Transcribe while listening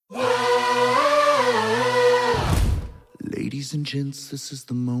Ladies and gents, this is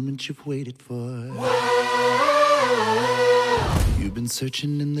the moment you've waited for. You've been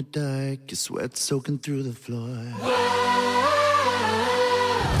searching in the dark, your sweat soaking through the floor.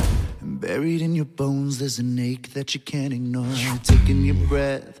 And buried in your bones, there's an ache that you can't ignore. Taking your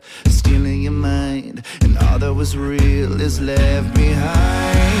breath, stealing your mind, and all that was real is left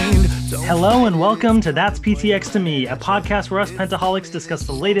behind. Hello and welcome to That's PTX to Me, a podcast where us Pentaholics discuss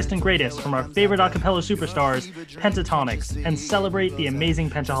the latest and greatest from our favorite acapella superstars, Pentatonix, and celebrate the amazing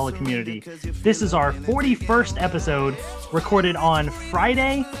Pentaholic community. This is our 41st episode, recorded on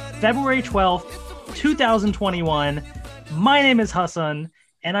Friday, February 12th, 2021. My name is Hassan,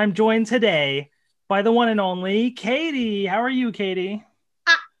 and I'm joined today by the one and only Katie. How are you, Katie?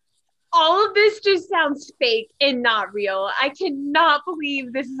 All of this just sounds fake and not real. I cannot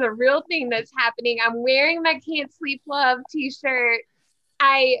believe this is a real thing that's happening. I'm wearing my Can't Sleep Love t-shirt.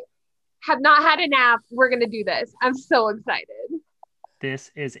 I have not had a nap. We're going to do this. I'm so excited.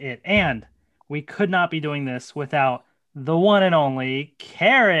 This is it. And we could not be doing this without the one and only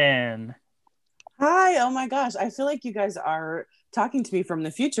Karen. Hi. Oh my gosh. I feel like you guys are talking to me from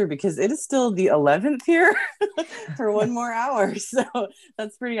the future because it is still the 11th here for one more hour. So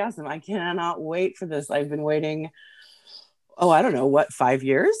that's pretty awesome. I cannot wait for this. I've been waiting, I don't know, 5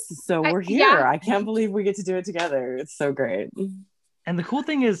 years? So we're here. Yeah. I can't believe we get to do it together. It's so great. And the cool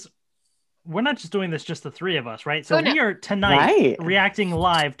thing is, we're not just doing this, just the three of us, right? So we are tonight reacting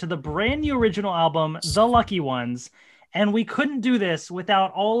live to the brand new original album, The Lucky Ones. And we couldn't do this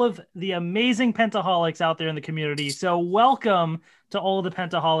without all of the amazing Pentaholics out there in the community. So welcome to all of the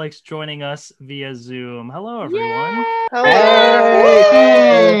Pentaholics joining us via Zoom. Hello, everyone. Hello.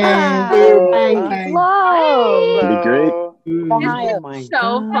 Hey. Hello. Pretty great. This is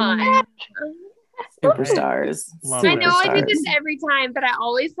so fun. Superstars. I know I do this every time, but I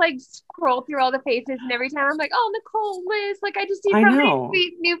always scroll through all the faces, and every time I'm like, oh, Nicole, Liz, I just see so many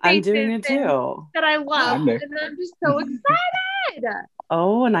sweet new faces. I'm doing it too. That I love, and I'm just so excited.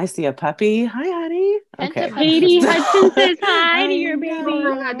 Oh, and I see a puppy. Hi, honey. Okay. Katie Hudson says hi to your baby.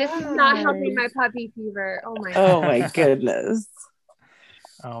 Oh my God, this is not helping my puppy fever. Oh my God. Oh my goodness.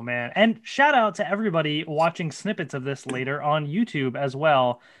 Oh man. And shout out to everybody watching snippets of this later on YouTube as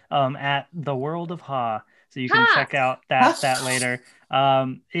well, at The World of Ha. So you can check out that later.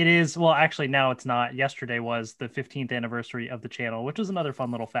 It is, well, actually now it's not. Yesterday was the 15th anniversary of the channel, which was another fun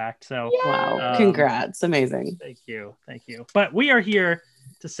little fact. So wow. Congrats. Amazing. Thank you. But we are here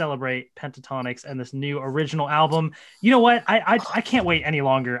to celebrate Pentatonix and this new original album. You know what? I can't wait any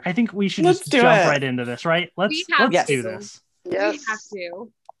longer. I think we should just jump right into this, right? Let's do this. Yes. We have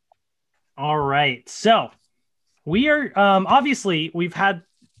to. All right. So we are obviously we've had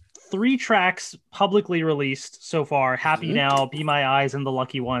 3 tracks publicly released so far: Happy Now, Be My Eyes, and The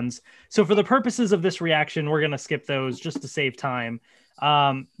Lucky Ones. So for the purposes of this reaction, we're going to skip those just to save time.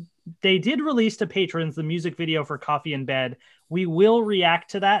 They did release to patrons the music video for Coffee in Bed. We will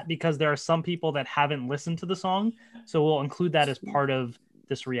react to that because there are some people that haven't listened to the song. So we'll include that as part of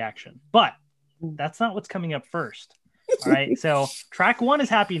this reaction. But that's not what's coming up first. All right, so track 1 is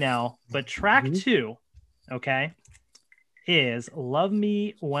Happy Now, but track 2, okay, is Love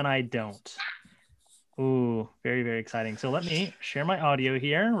Me When I Don't. Ooh, very, very exciting. So let me share my audio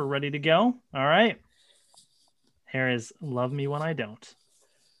here. We're ready to go. All right. Here is Love Me When I Don't.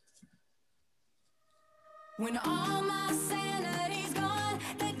 When all my sanity's gone,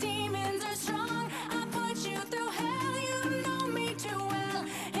 the demons are strong. I put you through hell, you know me too well.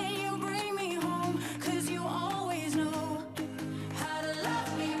 And you bring me home, cause you always know how to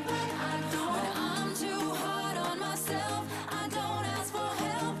love me when I don't. When I'm too hard on myself, I don't ask for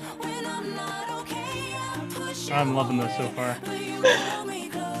help. When I'm not okay, I push you. I'm loving this so far. But you hold me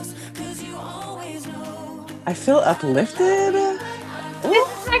close, cause you always know. I feel uplifted. This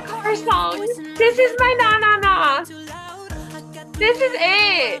is my car song. This is my na-na-na. This is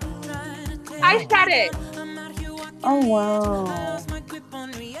it. I said it. Oh, wow.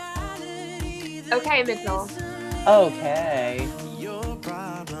 Okay, Mitchell. Okay.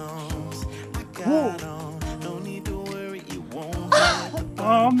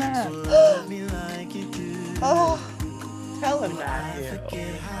 Oh, man. Oh, tell him that.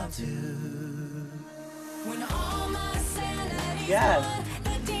 Yes.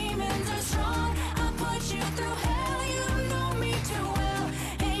 The demons are strong. I put you through hell. You know me too well.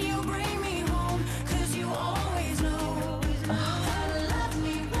 And you bring me home. Cause you always know how to love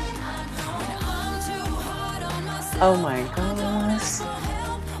me when I don't. When I'm too hard on myself. Oh my gosh.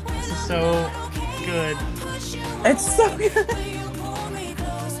 This is so good. It's so good.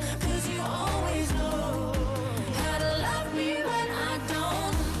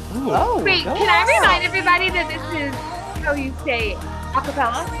 Wait, can I remind everybody that this is how you say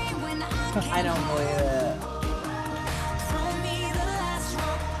acapella. I don't believe it.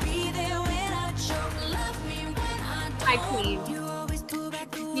 My queen.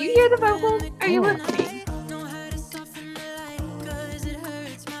 Do you hear the vocals? Are you listening?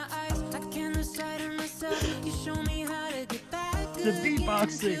 The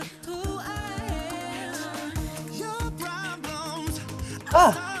beatboxing.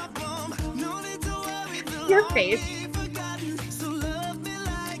 Ah, Your face.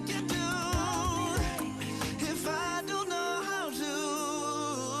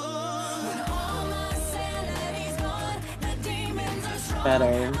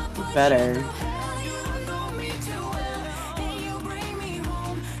 better.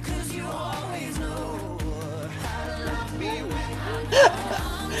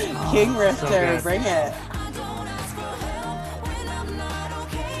 King Rifter, good. bring it.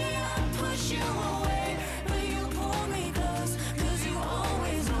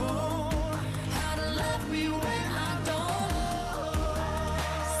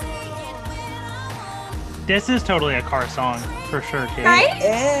 This is totally a car song for sure, Kate. Right?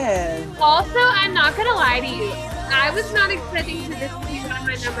 It is. Also, I'm not gonna lie to you. I was not expecting for this to be one of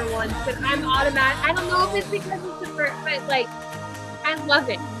my number ones, but I'm automatic. I don't know if it's because it's the first, but like, I love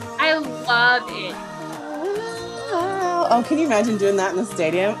it. I love it. Oh, can you imagine doing that in the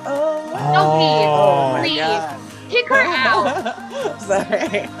stadium? Oh, Oh, my please. God. Kick her out.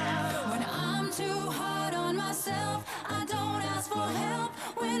 Sorry. When I'm too hard on myself, I don't ask for help.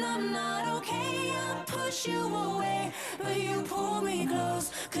 When I'm not okay, I push you away. But you pull me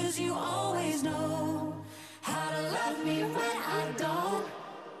close, 'cause you always know how to love me when I don't.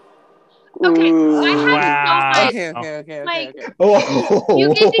 Okay, I have Wow. so much. Okay. Like, Oh.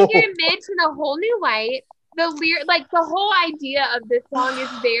 You get to hear Mitch in a whole new light. The whole idea of this song is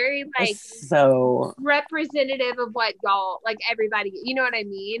very like So representative of what y'all like. Everybody, you know what I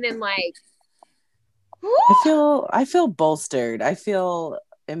mean? And like, I feel bolstered. I feel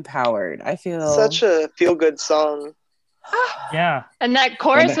empowered. I feel Such a feel-good song. Yeah. And that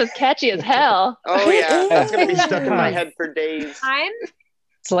chorus was catchy as hell. Oh yeah, that's gonna be is. stuck in my head for days. I'm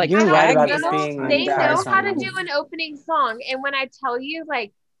It's like You're right about you this know, being they like know that how to song. do an opening song, and when I tell you,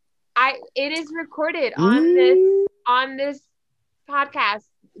 like, it is recorded on this podcast.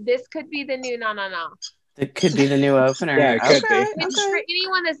 This could be the new no. It could be the new opener. Yeah, it could be. Which for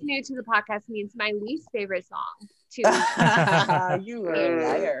anyone that's new to the podcast means my least favorite song. Too. You were a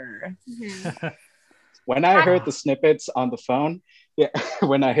liar. Mhm. When I heard the snippets on the phone, yeah,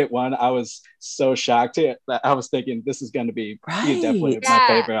 when I hit one, I was so shocked. I was thinking this is going to be definitely Right. my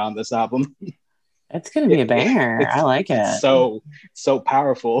favorite on this album. It's gonna be a banger. I like it. It's so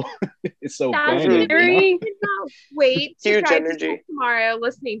powerful. It's so That's banging. very. I cannot wait to Huge try energy. this tomorrow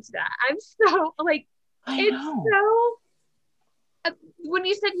listening to that. I'm so like I it's know. so. When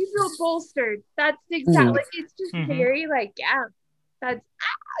you said you feel bolstered, that's exactly. Like, it's just Mhm. very like yeah. That's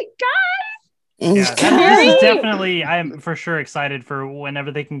Yeah, guys. this is definitely. I'm for sure excited for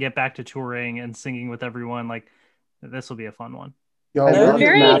whenever they can get back to touring and singing with everyone. Like, this will be a fun one. Yo, I where love did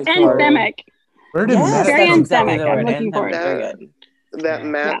Very Matt go? anthemic. Where did Yes, Matt Very go? that's exactly anthemic. the I'm word. looking forward Anthemic. to Very it. good. That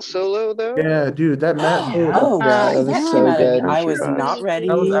Matt Yeah. solo though. Yeah, dude, that Matt. Yeah. Oh, Yeah, that that was so came out of- good. I was Gosh. not ready.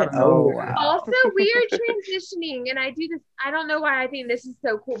 That was out of Oh nowhere. wow. Also, we are transitioning, and I do this. I don't know why I think this is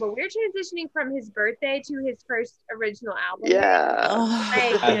so cool, but we're transitioning from his birthday to his first original album. Yeah.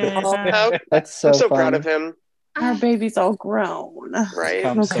 Like, Yay, Matt. How- That's so I'm so fun. proud of him. Our baby's all grown. Right.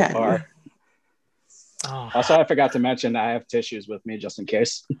 Come so Okay. far. Oh, Also, I forgot to mention I have tissues with me just in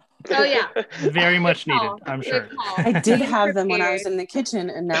case. Oh yeah, very much Good needed, call. I'm Good sure. call. I did Be have them when I was prepared. in the kitchen,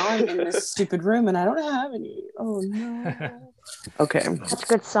 and now I'm in this stupid room, and I don't have any. Oh no. Okay, That's a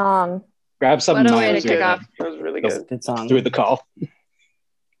good song. Grab some What a way knives to kick here. off. That was really That's- good. good song. Do the call.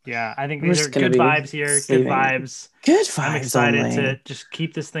 Yeah, I think We're these just are gonna good be vibes here. Good sleeping. vibes. Good vibes. I'm excited only. to just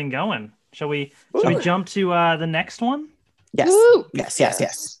keep this thing going. Shall we jump to the next one? Yes. Woo!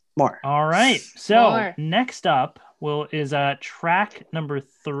 Yes. More. All right. So More. next up is track number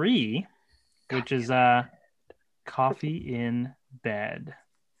 3, which is Coffee in Bed.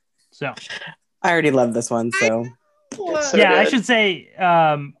 So I already love this one, so So yeah, I good. should say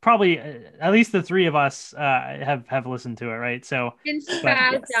probably at least the 3 of us have listened to it, right? So Been But-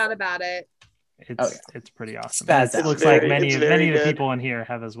 spazzed yes. out about it. it's Oh, yeah. it's pretty awesome. Spazzed It out. looks It's like very- many it's of very the good. people in here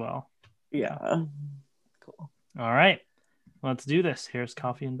have as well. yeah. Cool. All right, let's do this. Here's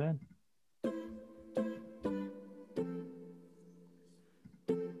Coffee in Bed.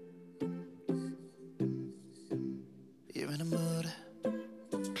 You're in a mood.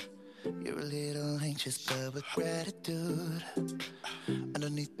 You're a little anxious, but with gratitude.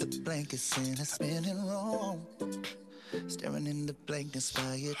 Underneath the blankets in a spinning room. Staring in the blankness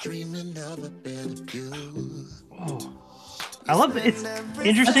while you're dreaming of a better view. Oh. I love it. It's That's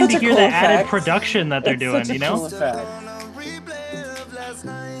interesting such to a hear cool the added effect. production that they're It's doing, such a you know? cool effect. Replay of last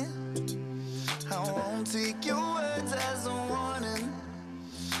night. I won't take your words as a warning,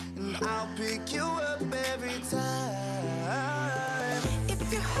 and I'll pick you up every time.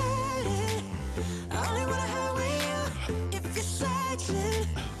 If you're hurting, I only wanna hurt with you. If you're searching,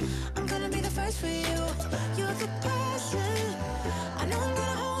 I'm gonna be the first for you. You're the person I know I'm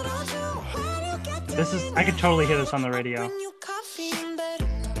gonna hold on to when you get to This is, I could totally hear this on the radio. bring you coffee in bed.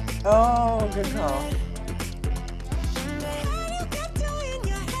 Oh, good call. When you get to in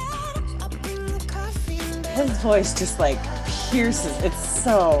your head, I'll bring you coffee in bed. His voice just like pierces. It's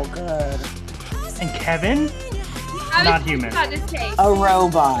so good. And Kevin? I Not was human. about to say, A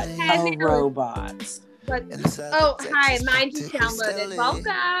robot. A Kevin. robot. but oh hi, mine just downloaded.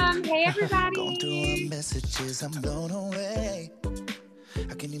 Welcome, hey Going through our everybody. messages, I'm blown away.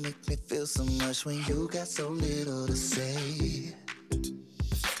 How can you make me feel so much when you got so little to say?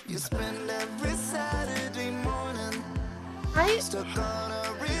 You spend every Saturday morning I stuck on a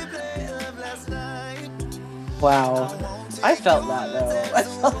replay of last night. Wow. I felt that though. I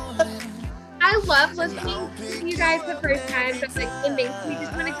felt that. I love listening to you guys the first time, but like it makes me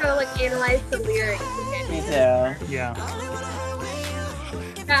just want to go like analyze the lyrics Me again. too. Yeah.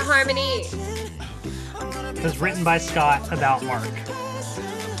 That harmony. It was written by Scott about Mark.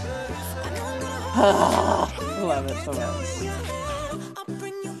 Love it so much.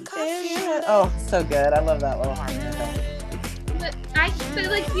 Oh, so good. I love that little harmony thing. But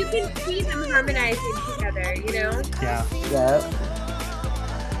like you can see them harmonizing together, you know? Yeah. Yep.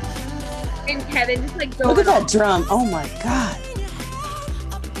 And Kevin just like going Look at that off. drum. Oh my god.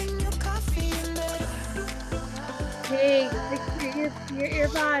 Hey, like your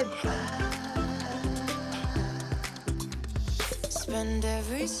earbuds. Spend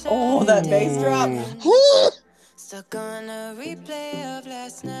every Oh, that bass drop. stuck on a replay of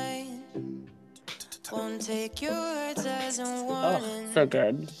last night. Won't take your words as a Oh, warning. so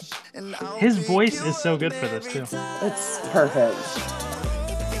good. His voice is so good for this, too. It's perfect.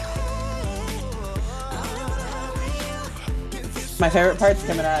 My favorite part's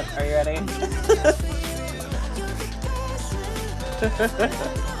coming up. Are you ready?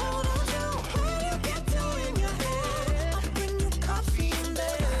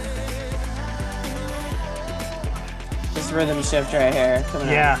 This rhythm shift right here. Coming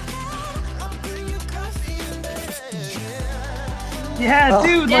Yeah. up. Yeah, Oh.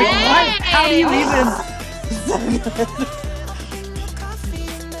 dude, like, what? How do you even...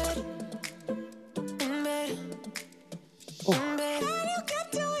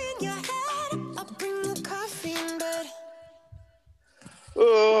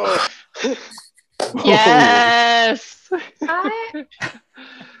 Oh. Yes. I-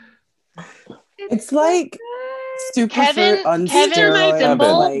 It's like super Kevin- on Kevin, steroids,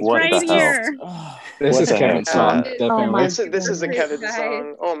 symbol like, What right the hell? here. oh, This What is the Kevin's heck? song, Uh, definitely. my This is a Kevin Guys.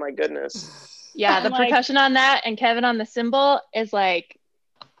 song. Oh my goodness. Yeah, the Like- percussion on that and Kevin on the cymbal is like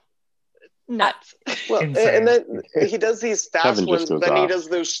nuts. Well, Insane. and then he does these fast Kevin just ones, goes then he off. does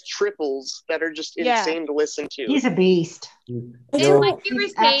those triples that are just Yeah. insane to listen to. He's a beast. And Yo, like you were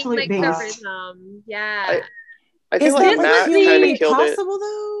He's saying, absolute like the beast. rhythm. Yeah. I is feel that like like Matt kind humanly of killed it. possible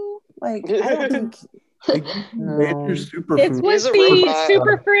though? Like I don't think major super It's food. with He's a the robot.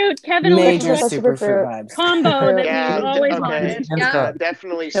 superfruit Kevin major Elizabeth superfruit vibes. combo that Yeah, we always okay. wanted. Yeah.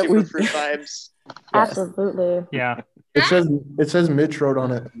 Definitely That we- super fruit vibes. Absolutely. Yeah. It says Mitch wrote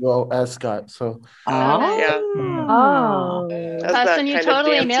on it. Well, as Scott. So Oh, Yeah. Oh. That's that Dustin, you kind of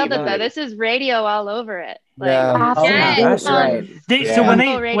totally dancey nailed it though. vibe. This is radio all over it. Like, yeah, oh my absolutely. gosh, right. So when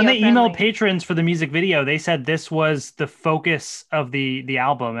Yeah. they Radio emailed friendly. patrons for the music video, they said this was the focus of the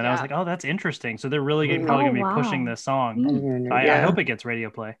album, and I was Yeah. like, oh, that's interesting. So they're really Mhm. probably Oh, gonna be wow. pushing this song. Mm. I Yeah. hope it gets radio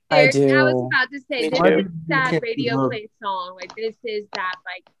play. I I was do. about to say Me this too. is that can't radio look. play song. Like this is that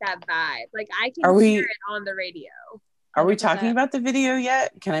like that vibe. Like I can Are we- hear it on the radio. Are we 100%. talking about the video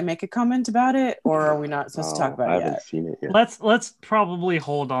yet? Can I make a comment about it, or are we not supposed to talk I about it haven't yet? seen it yet. Let's probably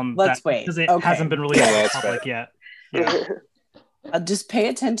hold on. Let's that, wait. because it Okay. hasn't been released Yeah, to the that's public yet. Yeah. Just pay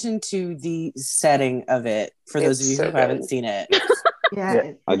attention to the setting of it for those of It's you so who haven't good. seen it.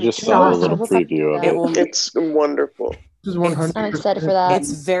 Yeah. I just It's saw a awesome. little We'll talk preview of about It it. will. It's wonderful. this is 100. I'm excited for that.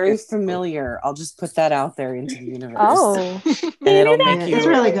 It's very familiar. I'll just put that out there into the universe. Oh. and it'll make Yeah, you. it's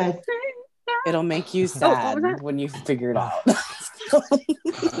really good. It'll make you what was sad that? when you figure it out.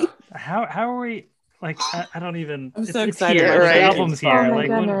 How are we? Like I don't even. I'm it's, so it's excited here. about The it. album's Oh here. my Like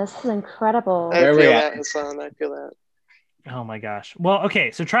when- goodness, this is incredible. I Where feel we that, at? Hassan. I feel that. Oh my gosh. Well,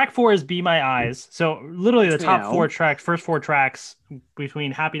 okay. So track 4 is Be My Eyes. So literally the top Meow. 4 tracks, first 4 tracks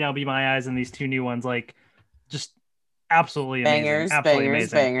between Happy Now, Be My Eyes, and these 2 new ones, like just absolutely amazing. Bangers, Absolutely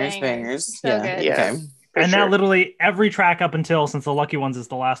bangers, amazing. bangers, bangers. So Yeah. good. Yeah. Okay. For And sure. now literally every track up until, since the Lucky Ones is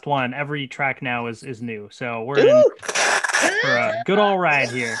the last one, every track now is new. So we're in Ooh. for a good all ride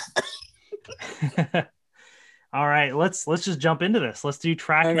here. All right, let's just jump into this. Let's do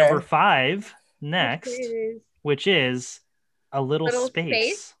track Okay. number 5 next, Is which is A Little, Little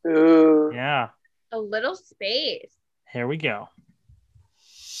Space. Space? Ooh. Yeah, a little space. here we go.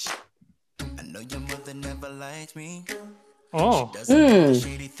 I know your mother never liked me. Oh, Doesn't like the Mm.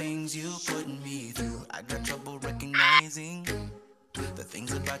 shady things you put me through. I got trouble recognizing the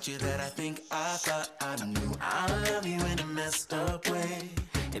things about you that I think I thought I knew. I love you in a messed up way.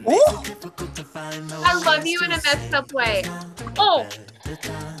 It makes it difficult to find no I love you in a messed up way. Oh,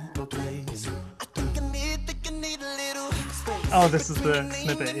 oh, this is the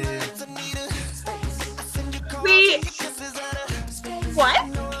snippet. Yeah. wait. What?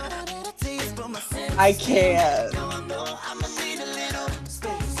 I can't. Hold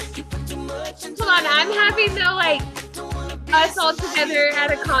on, I'm having the like us all together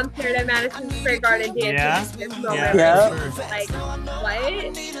at a concert at Madison Square Garden dancing Yeah? to this Yeah, moment. Yeah. for sure. Like, what?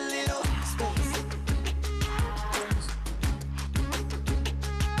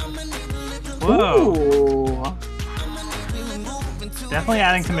 Whoa, Ooh. definitely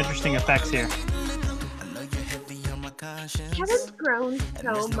adding some interesting effects here. Kevin's grown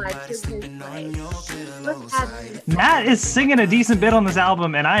so much with his voice. Look at this. Matt is singing a decent bit on this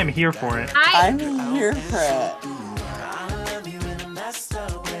album, and I am here for it. I'm here for it.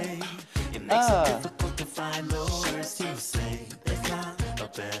 I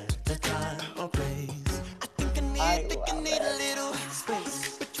love it.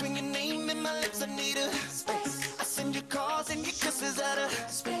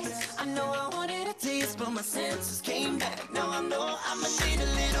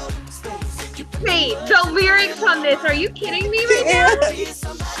 Wait, the lyrics on this, are you kidding me right now?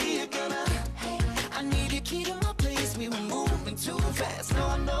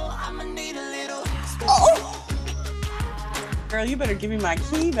 Oh. Girl, you better give me my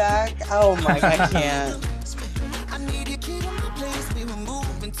key back. Oh my, I can't.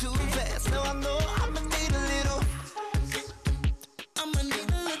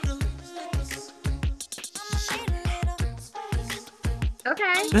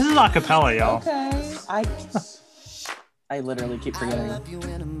 Okay. This is a cappella, y'all. Okay. I literally keep forgetting. love you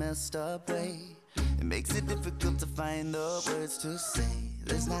in a messed up way. It makes it difficult to find the words to say.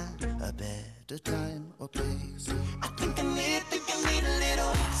 There's not a better time or place. I think I need a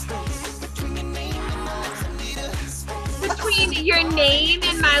little space between your name and my lips. I need a space. Between your name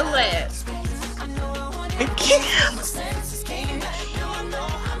and my lips. I can't. Senses came back. Now I know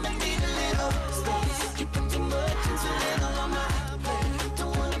I'ma need a little space. You put too much into little on my plate.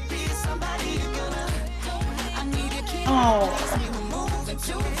 Don't wanna be somebody you're gonna. I need you keep Oh. you moving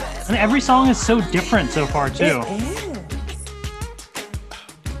too fast. And every song is so different so far, too. It is.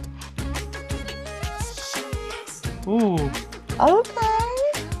 Ooh. Okay.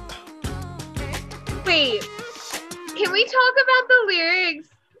 Wait, can we talk about the lyrics?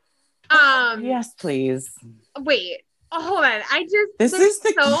 Yes, please. Wait, hold on. This there's is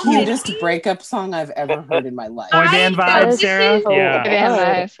the so cutest many- breakup song I've ever heard in my life. Boy band I know, vibes, this Sarah. is- Yeah.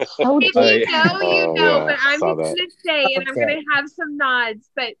 Yeah. How If dare you know, you Oh, know, yeah, but I'm saw just that. gonna say, and I'm Okay. gonna have some nods.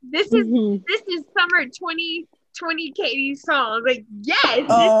 But this is Mhm. summer 2020 Katie's song. Like, yes,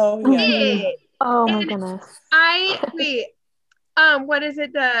 Oh this yeah. is it. Oh my And goodness. Wait, what is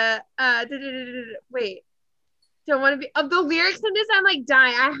it? Wait, don't want to be of the lyrics in this. I'm like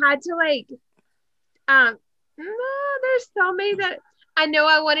dying. I had to like, there's so many that I know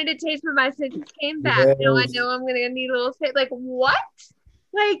I wanted to taste, but my senses came back. Now I Yes. know I'm gonna need a little space. Like what?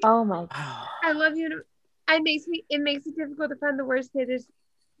 Like Oh my. I love you. It makes it difficult to find the words to this.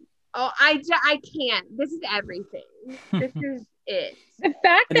 Oh, I can't. This is everything. This is it. The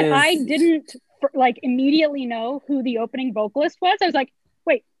fact It that I is. didn't like immediately know who the opening vocalist was, I was like,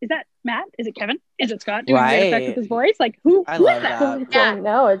 wait, is that Matt? Is it Kevin? Is it Scott doing weird effects Right. with his voice? Like who? I who love is that? that. I don't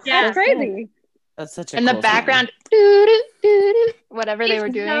know. It's Yeah. That's so sick. crazy. That's such a In the cool background, doo-doo, doo-doo, whatever they were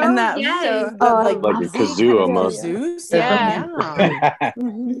It's doing. so- song. And that, Yes. that, Oh, I like, love it. music Kazoo kind of almost. kazoo sound, Yeah. yeah.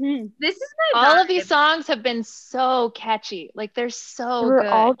 Mhm. This is my All vibe. of these songs have been so catchy. Like they're so They're good.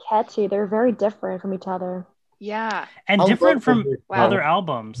 all catchy. They're very different from each other. Yeah. And I different love from the- Wow. other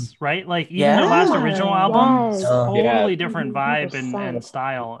albums, right? Like even their last Yeah. original album, Yes. totally Yeah. different vibe and 100%.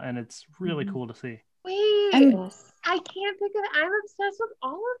 style, and it's really cool to see. Wait, Yes. I can't think of. I'm obsessed with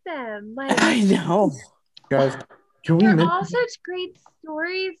all of them. Like I know. Guys, Can we They're mention? all such great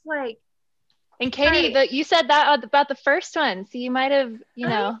stories. Like, And Katie, Right. you said that about the first one, so you might have,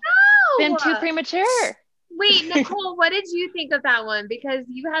 been too premature. Wait, Nicole, what did you think of that one? Because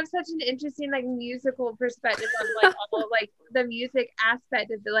you have such an interesting like musical perspective on like all like the music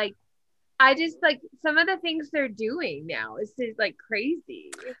aspect of the like. I just like some of the things they're doing now. It's just like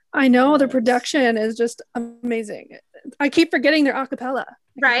crazy. I know the production is just amazing. I keep forgetting their acapella.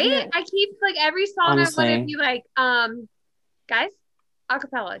 Right? I keep like every song I want to Honestly. be like, guys,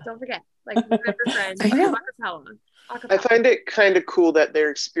 acapella. Don't forget. Like remember friends. I know. Acapella. I Acapella. find it kind of cool that they're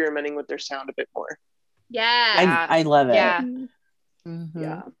experimenting with their sound a bit more. Yeah. I love it. Yeah. Mhm.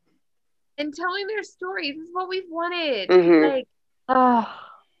 Yeah. And telling their stories is what we've wanted. Mhm. Like, Oh,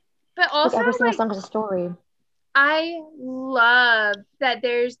 but like also every single like song is a story. I love that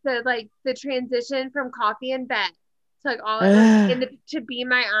there's the transition from Coffee and Bet to like all to Be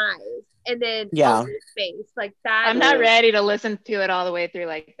My Eyes and then Yeah. Over Space like that. I'm not is ready to listen to it all the way through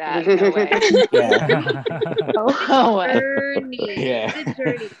like that. No way. Yeah. Oh, No way. journey. Yeah. The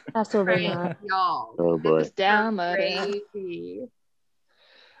journey, absolutely right, not. y'all. Oh boy. Just download it. Crazy.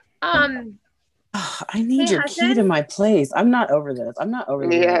 I need Hey, your key Hassan? to my place. I'm not over this. I'm not over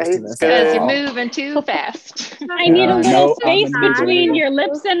the Yeah, lyrics to it's this. good. Because at you're all. moving too fast. I need a Uh, little no, space I'm gonna between need- your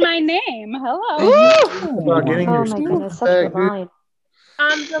lips and my name. Hello. About getting Oh your my stuff goodness, such a back, good dude. line.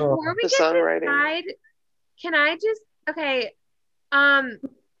 Before we The get to songwriting. side, can I just okay?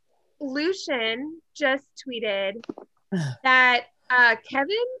 Lucian just tweeted that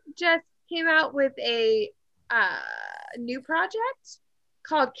Kevin just came out with a new project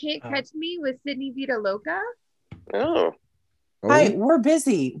called Can't Catch Me with Sydney Vita Loca. Oh. Hi, we're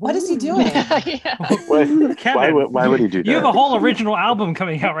busy. What is he doing? Yeah. Kevin, Why would he do You have a that? whole original album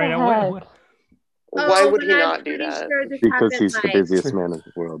coming out right now. Heck. Why would but he I'm not do pretty that? sure this Because happened, he's the like, busiest man in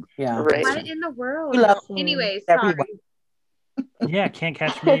the world. Yeah. Right. What in the world? We love Anyway, everyone. sorry. Yeah, Can't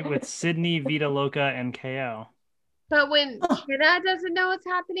Catch Me with Sydney, Vita Loca, and KO. But when Kenna doesn't know what's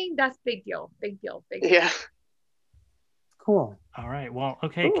happening, that's big deal. Big deal. Big deal. Yeah. Cool. All right. Well,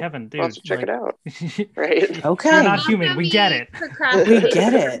 okay, Ooh, Kevin, dude. I'll have to check it out. You're Right. Okay. not human. We get it. We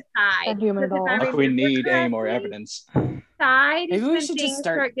get it. Not human at all. Like we need any more evidence. Side Maybe is we when should just things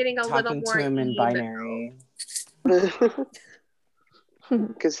start getting a little talking more to him in emo. binary.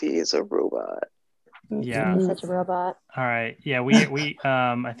 Because he is a robot. Yeah. He's such a robot. All right. Yeah, we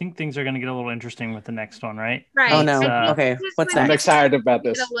I think things are gonna get a little interesting with the next one, right? Right. Oh, no. I think Okay, just what's when I'm next? things excited about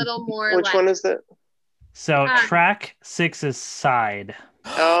get this. a little more Which like, one is that? So track 6 is Side.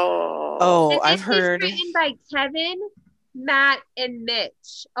 Oh. Oh, and I've this heard. is written by Kevin, Matt, and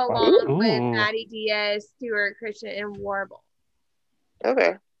Mitch, along with Ooh. Maddie Diaz, Stuart, Christian, and Warble.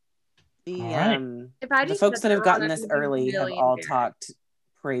 Okay. The, All right. If I the just folks said that have wrong, gotten I'm this gonna be early have really all embarrassed. talked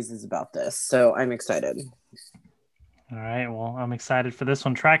praises about this, so I'm excited. All right. Well, I'm excited for this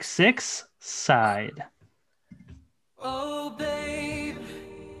one. Track 6, Side. Oh, babe.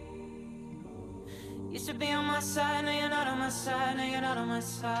 Used to be on my side, now you're not on my side, now you're not on my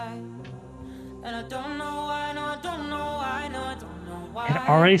side. And I don't know why, no, I don't know why, no, I don't know why. It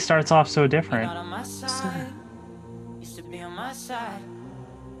already starts off so You're different. not on my side. Used to be on my side.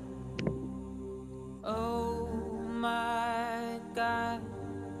 Oh my God,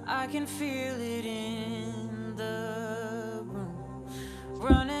 I can feel it in the room,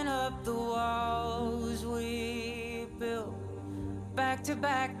 running up the walls we built. Back to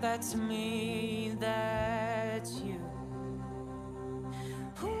back, that's me, that's you.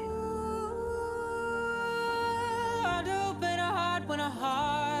 I'd open a heart when a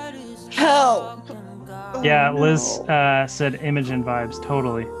heart is Help! broken, God. Yeah, Liz said Imogen vibes.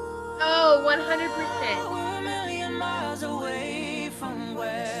 Totally. Oh, 100%. We're a million miles away from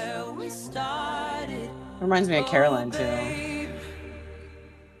where we started. Reminds me of Caroline too. Babe.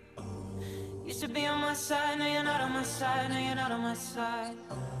 Used to be on my side, now you're not on my side, now you're not on my side.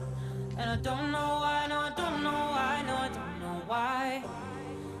 And I don't know why, no, I don't know why, no, I don't know why.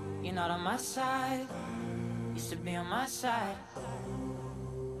 You're not on my side. Used to be on my side.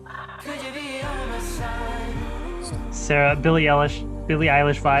 Could you be on my side? Sarah, Billie Eilish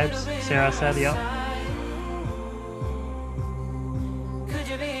vibes. Sarah said, yep. Could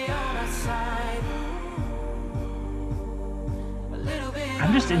you be on my side? A little bit.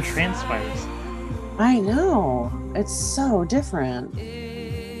 I'm just entranced by this. I know. It's so different.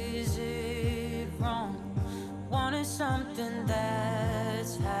 Is it wrong? Wanting something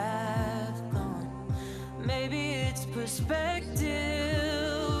that's half gone. Maybe it's perspective.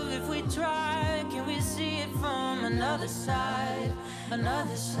 If we try, can we see it from another side?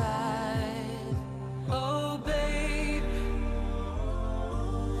 Another side. Oh, babe.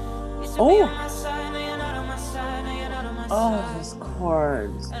 Used to be on my side, now you're not on my Oh, those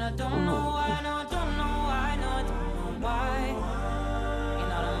chords. Oh.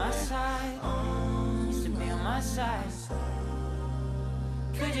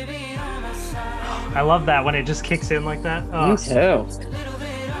 I love that when it just kicks in like that. Oh. Me too.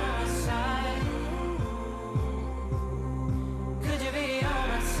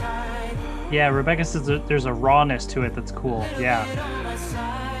 Yeah, Rebecca says that there's a rawness to it that's cool. Yeah.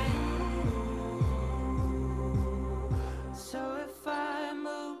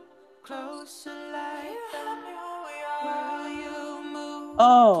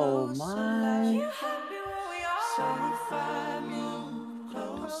 Oh my.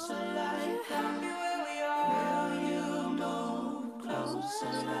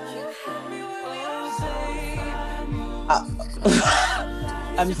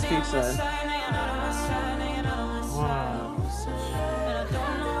 I'm speechless.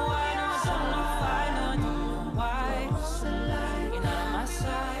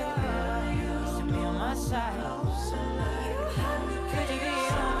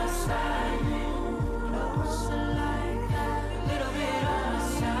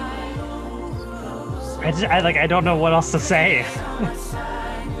 I don't know what else to say.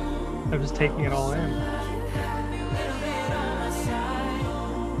 I'm just taking it all in.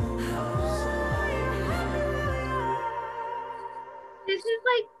 This is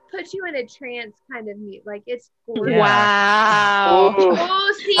like put you in a trance kind of mute. Like it's gorgeous. Wow.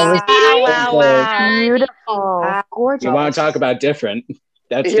 Oh, see, Wow. Beautiful. Gorgeous. You want to talk about different?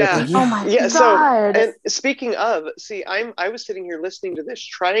 That's Yeah. different. Oh my Yeah, so God. and speaking of, see, I was sitting here listening to this,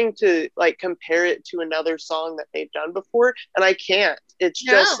 trying to like compare it to another song that they've done before, and I can't. It's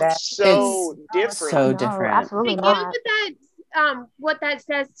No. just so different. So No, different. absolutely But you know not. what that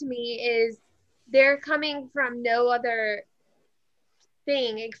says to me is they're coming from no other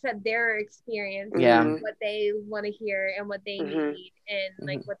thing except their experience Yeah. and what they want to hear and what they Mhm. need and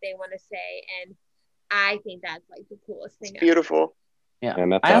like what they want to say, and I think that's like the coolest thing ever. Beautiful. Yeah.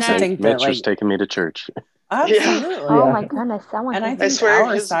 And that's I also I think Mitch that was like taking me to church. absolutely. Oh my goodness, that one. And I I think swear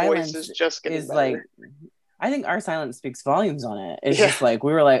our his silence voice is just getting is better. like I think our silence speaks volumes on it. It's Yeah. just like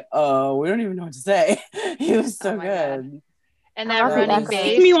we were like, oh, we don't even know what to say. He was so my good. And I that love the running echo. bass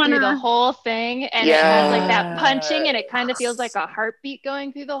Makes me through wanna- the whole thing, and it has like that punching, and it kind of feels like a heartbeat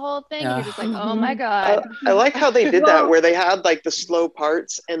going through the whole thing. And you're just like, oh my god. I like how they did that, Well- where they had like the slow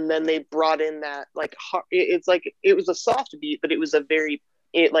parts, and then they brought in that like it's like it was a soft beat, but it was a very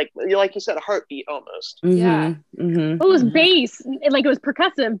like you said, a heartbeat almost. Yeah. Mm-hmm. It was bass, like it was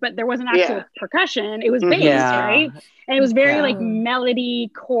percussive, but there wasn't actual Yeah. percussion. It was Mhm. bass, Yeah. right? And it was very Yeah. like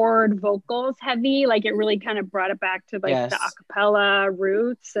melody, chord, vocals heavy. Like it really kind of brought it back to like Yes. the acapella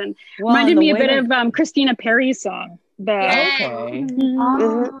roots, and Well, reminded and the me a way bit that- of Christina Perri's song. The Okay.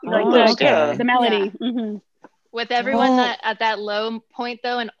 Oh, like Oh, the, okay. the melody. hmm With everyone Well- at that low point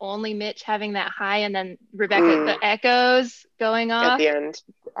though, and only Mitch having that high, and then Rebecca Mm. the echoes going At off. the end.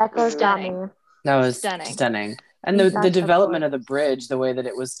 Echoes got me. Stunning. That was Stunning. stunning. And the That's so development cool. of the bridge, the way that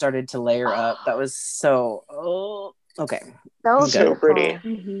it was started to layer up, that was so okay. That was So beautiful.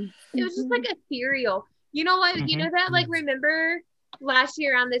 pretty. It was just like ethereal. You know what? You know that like remember last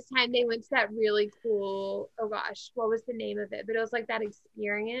year around this time they went to that really cool, oh gosh, what was the name of it? But it was like that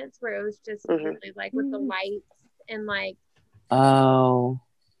experience where it was just Mhm. really like with the lights and like Oh.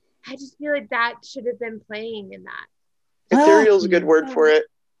 I just feel like that should have been playing in that. Ethereal's a good word for it.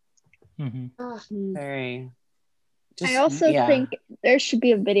 Ugh. Very. I also yeah. think there should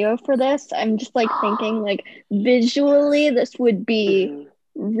be a video for this. I'm just like thinking like visually this would be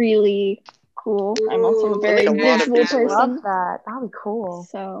really cool. I'm also a very like a lot of visual visual. person. Love that. That'd be cool.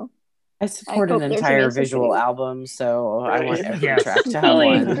 So I support I an hope there's entire music visual video. album, so I Right. want every Yes. track to have Totally.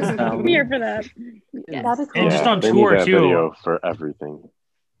 one. So. I'm here for that. That'd be cool. And just on they tour need a too. video for everything.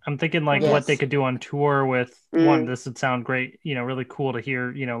 I'm thinking like Yes. what they could do on tour with Mm. one. This would sound great, really cool to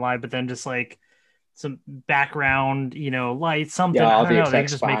hear, live. But then just like some background, lights, something. Yeah, I all don't the know. They could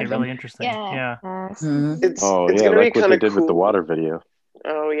effects just make it behind really them. interesting. Yeah. Yeah. Yes. It's Oh it's yeah, gonna be like what kind they of did cool. with the water video.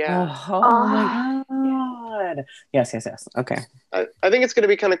 Oh yeah. Oh my god. Yes. Okay. I think it's going to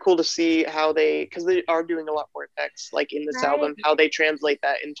be kind of cool to see how because they are doing a lot more effects like in this Right. album, how they translate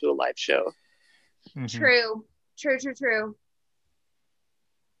that into a live show. Mhm. True.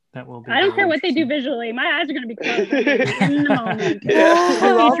 That will be. I don't very care what they do interesting. visually. My eyes are going to be closed in the moment.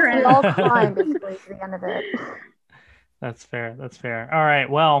 Yeah. We all climb basically to the end of it. That's fair. All right.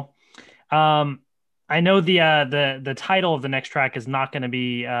 Well, I know the title of the next track is not going to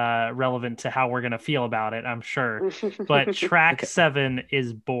be relevant to how we're going to feel about it, I'm sure. But track 7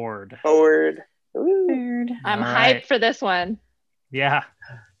 is Bored. Forward. I'm All right. hyped for this one. Yeah.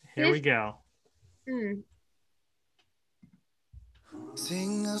 Here we This- go. Mm.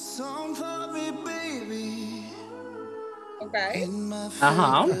 Sing a song for me, baby. Okay. In my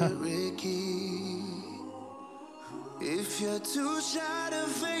Uh-huh. favorite key. If you're too shy to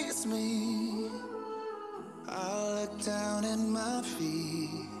face me, I'll look down at my feet.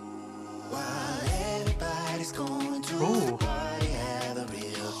 While everybody's going to the party, have a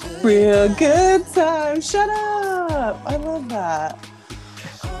Real good time. Shut up. I love that.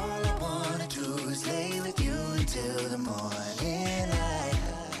 All I wanna do is lay with you until the morning light.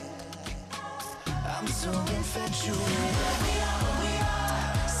 I'm so infatuated. We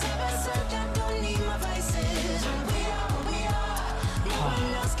are. Side by side, I don't need my vices. We are. No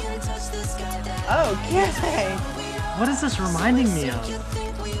one else can touch the sky that Okay. What is this reminding me of? you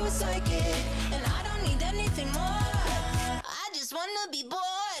think we were psychic. And I don't need anything more. I just wanna be bored.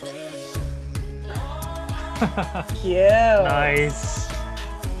 Cute. Nice.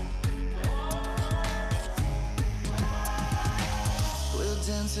 We'll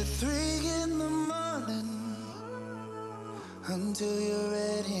dance at 3 in the morning until you're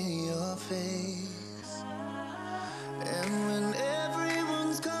red in your face. And when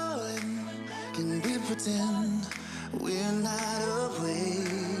everyone's calling, can we pretend we're not awake?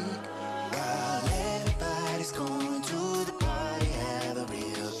 While everybody's going to the party, have a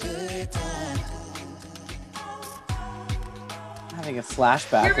real good time. Having a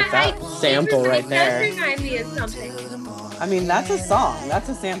flashback You're with right. that sample right It there. does remind me of something. I mean, that's a song. That's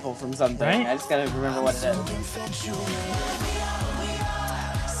a sample from something. Right? I just gotta remember what it is.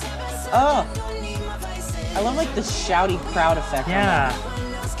 Oh, I love like the shouty crowd effect. on Yeah. that.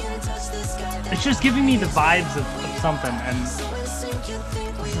 It's just giving me the vibes of something, and this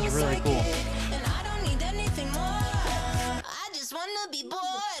is really cool. I just wanna be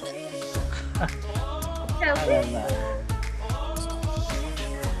bored. So, I love that.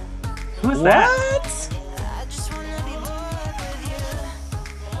 Who is that? What? I just wanna be bored with you.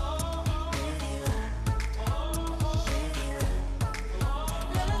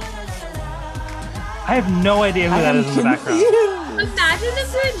 I have no idea who that is in the background. imagine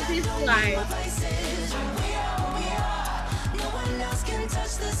if it's this line. No one else can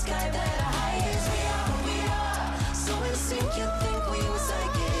touch the sky that highs. We are. So in sync, you think we were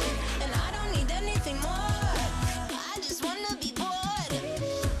psychic. And I don't need anything more. I just wanna be bored.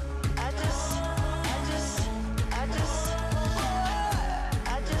 I just wanna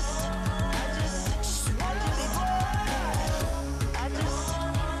be bored.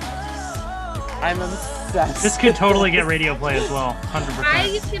 I'm obsessed. This could totally get radio play as well, 100%. I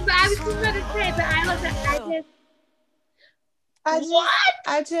was just about to say, but I love that.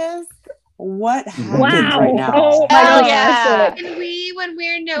 What happened Wow. right now? Oh my Hell gosh. yeah. And when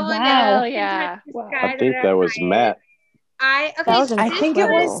we're no one Wow. else can Yeah. touch the Wow. sky I think that that was highs. Matt. Okay, That was so I this think it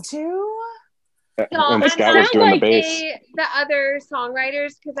incredible. was too. So When I'm Scott not was doing the like bass. say the other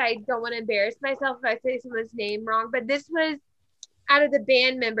songwriters because I don't want to embarrass myself if I say someone's name wrong. But this was out of the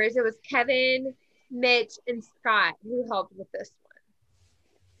band members. It was Kevin, Mitch, and Scott who helped with this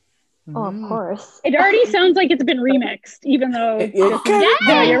one. Oh, of course. It already sounds like it's been remixed, even though It this is kinda the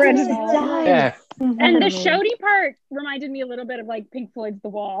does. original. Yeah. And the shouty part reminded me a little bit of like Pink Floyd's The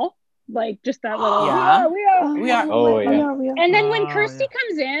Wall, like just that little Yeah. we are. We are. Oh, yeah. And then when Oh, Kirsty yeah.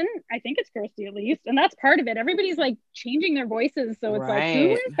 comes in, I think it's Kirsty at least, and that's part of it. Everybody's like changing their voices, so it's like, who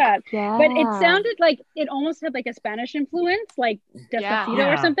Right. is that? Yeah. But it sounded like it almost had like a Spanish influence, like Despacito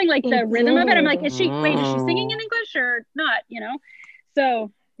Yeah. or something, like the It rhythm of it. I'm like, did. is she singing in English or not? You know?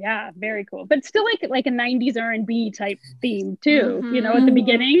 So yeah, very cool. But still like a 90s R&B type theme too. You know, at the Mhm.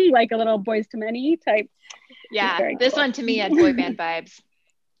 beginning, like a little Boys to Many type. Yeah, Very this cool. one to me had boy band vibes.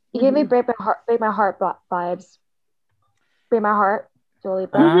 You gave me break my heart vibes. Break my heart, Dua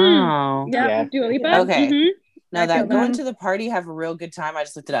Lipa. Oh. Yeah, Yeah. Dua Lipa. Okay. Mhm. Now I that feel going that. to the party, have a real good time. I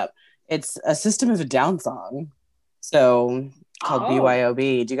just looked it up. It's a System of a Down song. So called Oh.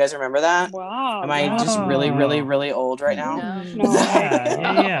 BYOB. Do you guys remember that? Wow. Am I just really, really, really old right now? No. No.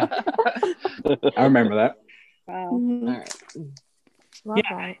 Yeah. I remember that. Wow. All right. Love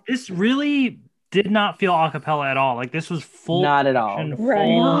Yeah, that. this really did not feel a cappella at all. Like this was full Not at all. production, Right.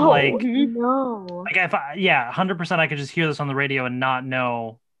 full, No. like No. if I, yeah, 100% I could just hear this on the radio and not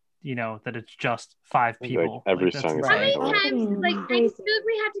know, that it's just 5 Like, people. every Like, that's song is How many Right. times, like, I Crazy. just feel like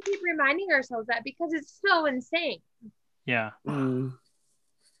we have to keep reminding ourselves that because it's so insane. Yeah. Mm.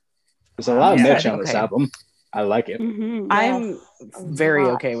 There's a lot of Yeah. Mitch on this Okay. album. I like it. Mhm. I'm very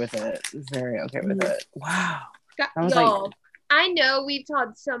lot. okay with it. Very okay with it. Wow. I was Y'all, like, I know we've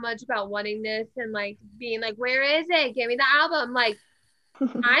talked so much about wanting this and like being like, where is it? Give me the album. Like,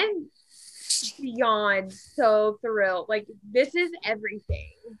 I'm beyond so thrilled. Like, this is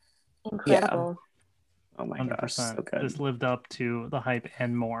everything. Incredible. Oh my gosh, so good. This lived up to the hype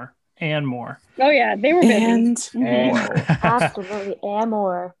and more. And more. Oh yeah, they were busy. And Absolutely, and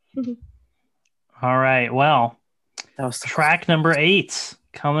more. All right. Well, that was track number 8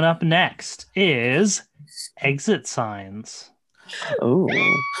 coming up next is Exit Signs. Oh.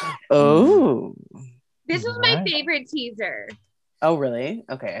 Oh. This was my favorite teaser. Oh, really?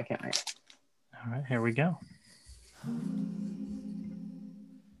 Okay, I can't wait. All right, here we go.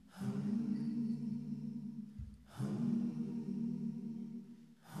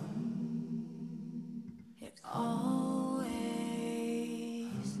 Always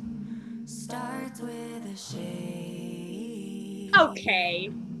starts with a shade. Okay.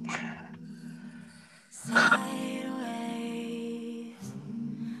 Sideways,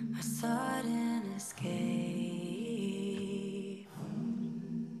 a sudden escape.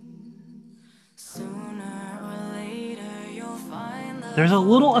 Sooner or later, you'll find the There's a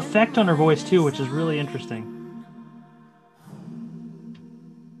little effect on her voice too, which is really interesting.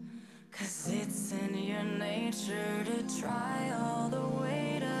 'cause it's in your nature to try all the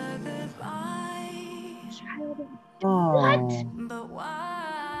way to goodbye. Oh. But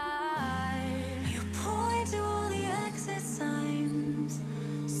why? You point to all the exit signs.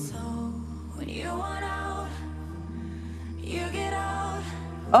 So when you want out, you get out.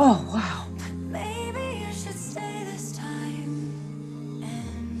 Oh, wow. Maybe you should stay this time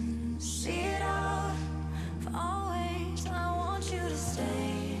and see it out for always. I want you to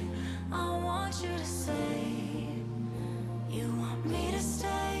stay. I want you to say you want me to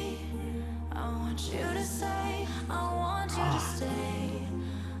stay. I want you to say I want you to stay.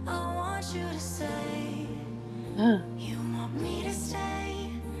 I want you to say you want me to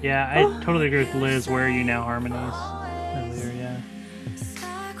stay. Yeah, I totally agree with Liz. Where are you now? Harmonies earlier, yeah.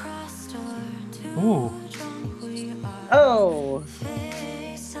 Ooh. Oh.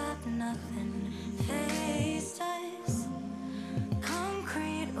 Face up, nothing faced us.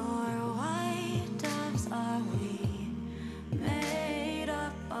 Concrete or white doves, are we made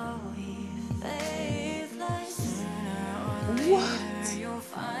up? Are we faithless? Sooner or later, you'll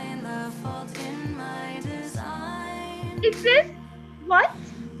find the fault in my design. Is this what?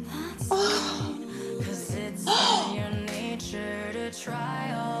 That's fine, 'cause it's in your nature to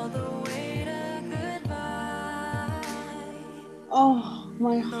try all the way to goodbye. Oh,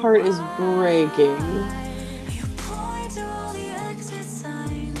 my heart is breaking. You point to all the exit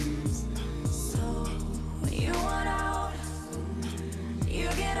signs. So when you want out, you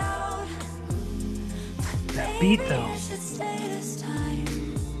get out. That beat though. You should stay this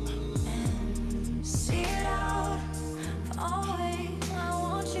time and see it out for always. I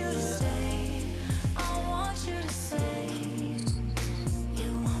want you to stay. I want you to say you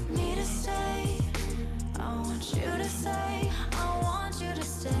want me to stay. I want you to say I want you to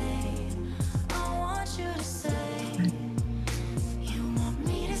stay. I want you to say you want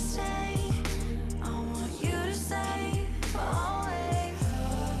me to stay. I want you to say for always.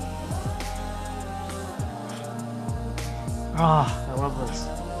 Ah, I love this.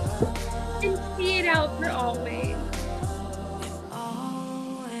 And see it out for always.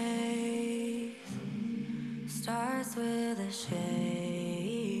 Always starts with a shape.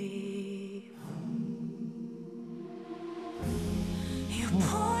 You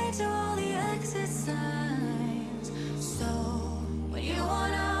point to all the exit signs. So when you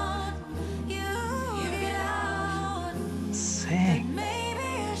want out, you get out. Sing. Maybe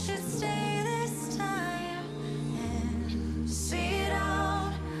you should stay this time and see it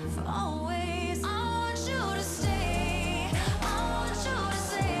out for always. I want you to stay. I want you to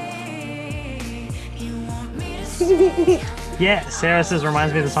stay. You want me to stay. Yeah, Sarah says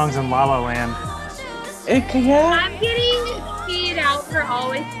reminds me of the songs in La La Land. Yeah. I'm getting see it out for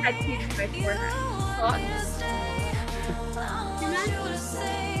always tattooed to my forehead.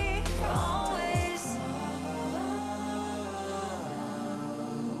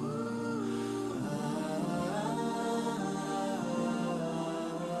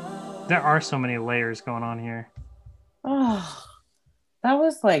 There are so many layers going on here. Oh, that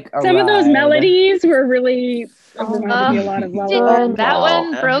was like a Some of those ride. melodies were really reminded me a lot of La La Land. That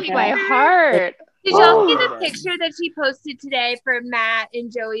one broke my heart. Did y'all see the picture that she posted today for Matt and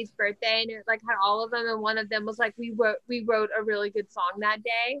Joey's birthday? And it like had all of them, and one of them was like, "We wrote a really good song that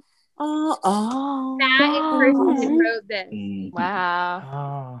day." Oh, Matt in person wrote this.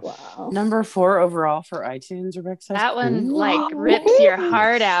 Wow. Oh. Number 4 overall for iTunes. Rebecca says. That one Ooh. like rips your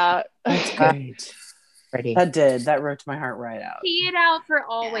heart out. That's great. That ripped my heart right out. See it out for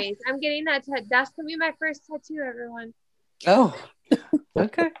always. I'm getting that. That's gonna be my first tattoo, everyone. Oh,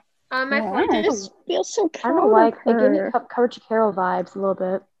 okay. On my Yeah, forehead. I just feel so proud. I don't like it. Gave me Courage Carol vibes a little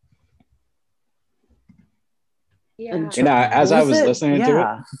bit. Yeah. You know, as I was it? listening to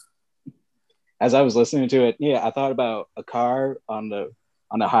Yeah. it, yeah, I thought about a car on the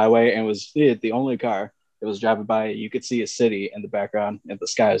highway, and it was the only car that was driving by. You could see a city in the background, and the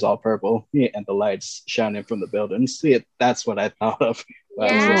sky is all purple, and the lights shining from the buildings. Yeah, that's what I thought of. When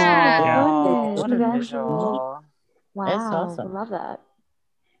I was listening. Yeah. Oh, what a Congratulations. visual. Wow, That's I awesome. love that.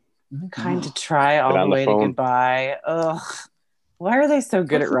 Kind to try all Get the on the way to phone. goodbye. Ugh. Why are they so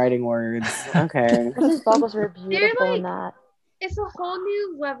good at writing words? Okay. Kristen's vocals were They're beautiful in like, that. it's a whole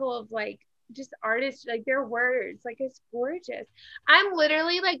new level of like just artists, like their words, like it's gorgeous. I'm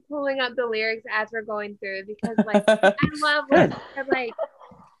literally like pulling up the lyrics as we're going through because like I love what they're like.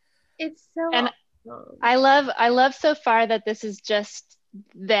 It's so And awesome. I love so far that this is just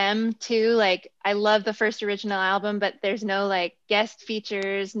them too. Like I love the first original album, but there's no like guest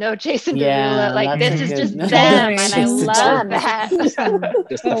features, no Jason Yeah, Derulo. Like that's this a is good- just That's them, and I just love them. that.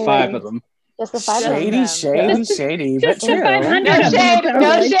 Just the five of them. Just the five of Shady, them. shady, but Just the true. 500 No of them, shade, it sounds no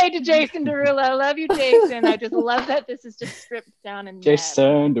like. shade to Jason Derulo. I love you, Jason. I just love that this is just stripped down and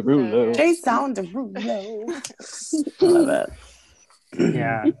Jason Derulo. Jason Derulo. I love it.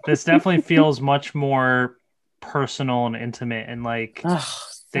 Yeah, this definitely feels much more personal and intimate, and like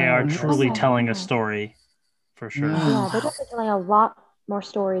they are truly telling a story for sure. Yeah, they're definitely telling a lot more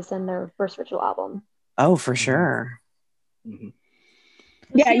stories than their first original album. Oh, for sure.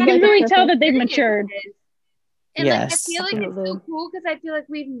 Yeah, you can really tell that they've matured. And like I Yes. feel like it's so cool because I feel like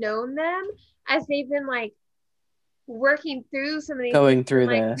we've known them as they've been like working through some of these Going things, through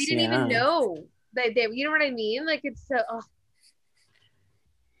and, like, this, we didn't even yeah. know that they, you know what I mean? Like it's so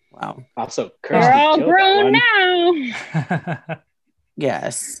Wow. Also, They're Kirsten all killed that grown one. now.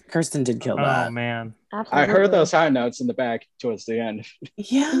 Yes, Kirsten did kill Oh that. man. I heard those high notes in the back towards the end.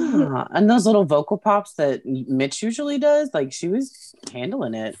 Yeah, and those little vocal pops that Mitch usually does, like she was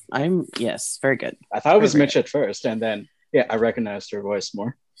handling it. Yes, very good. I thought it was Very Mitch at first, and then I recognized her voice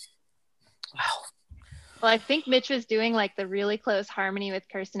more. Well, I think Mitch was doing like the really close harmony with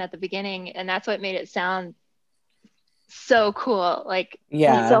Kirsten at the beginning, and that's what made it sound so cool. Like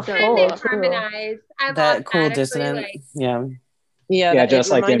Yeah. so When cool. they harmonize. I'm That cool automatically dissonant. like, Yeah. Yeah, Yeah, that, just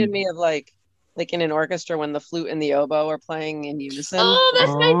it like reminded in- me of like in an orchestra when the flute and the oboe are playing in unison. oh,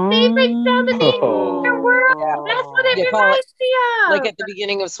 that's my favorite sound in the entire world. Yeah. That's what it You call reminds me of. Like at the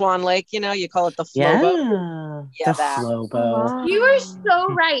beginning of Swan Lake, you call it the flobo. Yeah. The that. Flobo. You are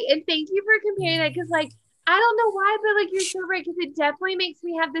so right, and thank you for comparing that because, like, I don't know why, but like you're so right because it definitely makes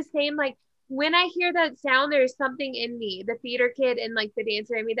me have the same like when I hear that sound, there's something in me, the theater kid and like the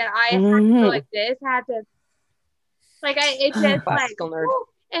dancer in me that I have to go like this, have to like it just like, Classical nerd. whew.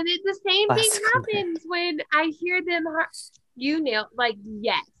 And it's the same thing Classical happens when I hear them. You nailed like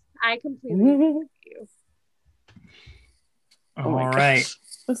yes, I completely agree with you. Oh my All right. gosh.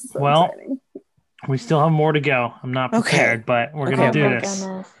 This is so Well, exciting. we still have more to go. I'm not Okay. prepared, but we're Okay. gonna Oh do my this.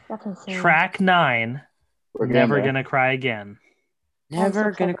 goodness, that's insane. Track 9. We're getting Never there. gonna cry again. Never I'm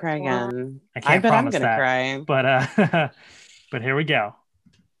so gonna excited cry for that. again. I can't bet I'm promise gonna that. cry. But but here we go.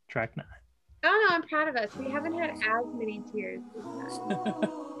 Track 9. I don't know. I'm proud of us. We haven't had as many tears this time.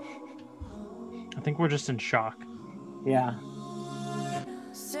 I think we're just in shock. Yeah.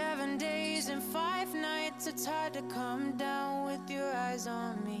 7 days and 5 nights, it's hard to come down with your eyes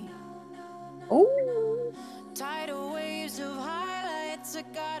on me. Oh. Tidal waves of highlights, I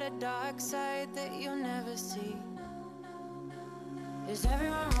got a dark side that you'll never see. Is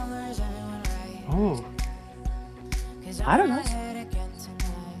everyone wrong or is everyone right? Oh. 'Cause I don't I'm know. in my head again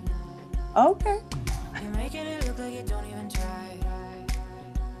tonight. Okay. You're making it look like you don't even try.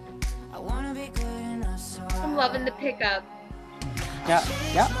 I wanna be good enough, so I'm loving the pickup. Yeah.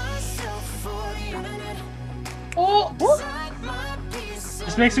 Yeah. Oh,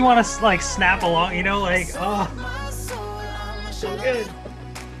 This makes me want to like snap along, you know, like oh. So good.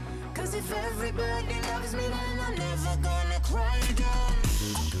 Cause if everybody loves me, then I'm never gonna cry again.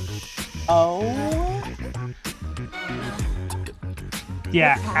 Oh.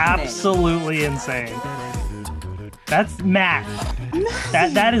 Yeah, happening? absolutely insane. That's Matt.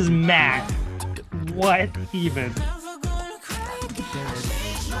 That is Matt. What even?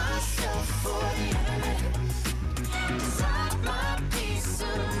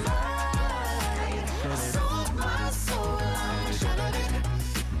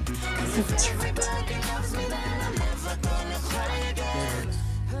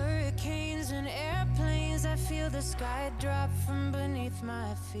 Hurricanes and airplanes, I feel the sky drop from beneath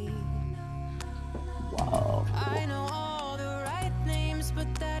my feet. Wow. I know all the right names, but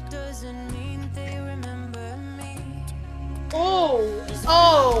that doesn't mean they remember me. oh,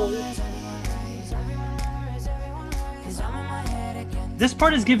 oh. This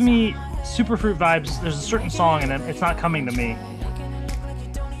part is giving me Superfruit vibes. There's a certain song and it's not coming to me.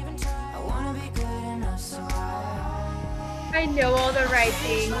 I know all the right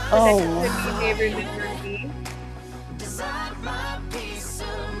things. But Oh, that could be neighborhood for me.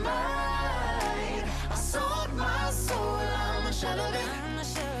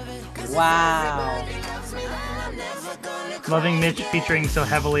 wow. Loving Mitch featuring so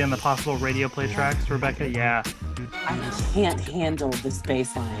heavily on the possible radio play tracks, Rebecca. Yeah. I can't handle this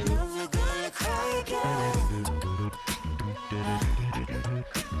bass line.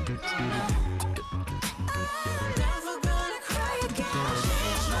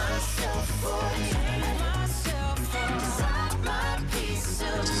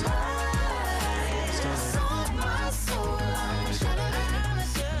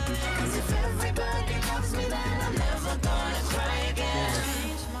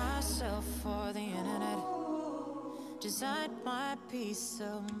 Designed my peace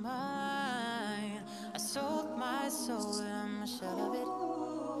of mind. I sold my soul and I'm a shell of it.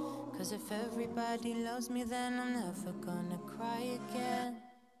 Cause if everybody loves me, then I'm never gonna cry again.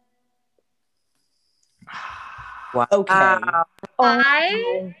 Wow. Okay.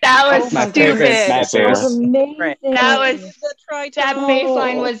 That was My favorite stupid. Matt That was Bears. amazing. That was that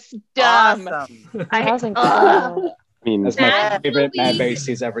baseline was dumb. Awesome. I, That was incredible. I mean, That's my Matt favorite Matt Louise. bass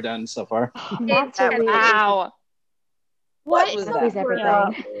he's ever done so far. Not so weird. wow. What was That was that?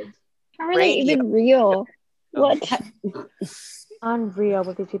 everything. How are they even real? What? Unreal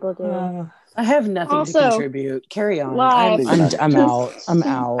what these people do. I have nothing Also, to contribute. Carry on. live. I'm out. I'm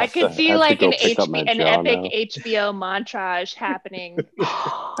out. I could see I have to like go an pick up my an jaw epic now. HBO montage happening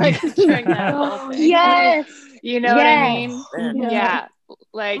like during that whole thing. Yes. You know what I mean? Yeah. Yeah.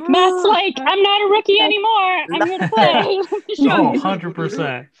 Like Matt's like, I'm not a rookie anymore. I'm here to play. Oh,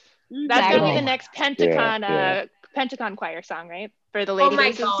 100%. that's gonna be Oh. the next Pentacon Yeah. Pentacon choir song, right? For the Oh lady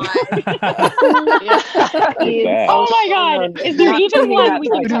my bases. god. Yeah. Oh my god. Is there Not even doing one that we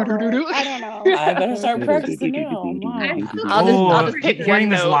can type. cover? I don't know. I better start practicing now. Wow. I'm so I'll just pick hearing one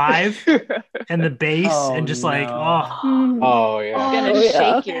this note. live and the bass Oh, and just like, no. oh, Oh yeah. Gonna Oh,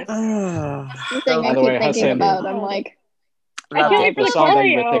 yeah. shake you. The thing By I the way, way, keep thinking Hassan, about, I'm like, I can't wait for the the song that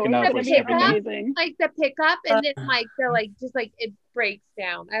you were choreo. thinking of It's was gonna be everything. amazing. like the pickup and then like it breaks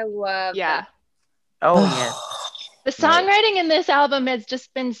down. I love Yeah. that. Oh yeah. The songwriting in this album has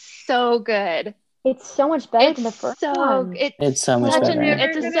just been so good. It's so much better It's than the first so one. It's so much such better.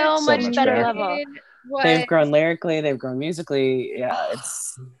 it's a so So much much better better. level. What? They've grown lyrically. They've grown musically. Yeah,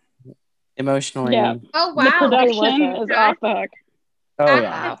 it's emotionally. Yeah. Oh The wow. production It is off the hook. Oh Out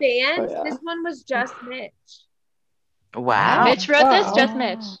yeah. of the band, Oh, yeah. this one was just Mitch. Wow. Mitch wrote this, Wow. just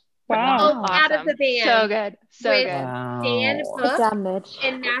Mitch. Wow. Oh, out of Awesome. the band. So good. So With good. Dan Wow. Good Book job, Mitch.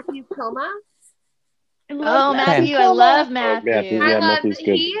 and Matthew Coma. Oh, Matthew, I love Matthew. Matthew, I yeah, love Matthew's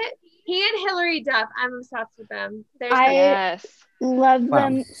good. he and Hillary Duff. I'm obsessed with them. They're I- Yes. love Wow.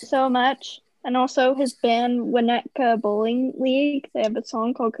 them so much. And also his band, Winnetka Bowling League. They have a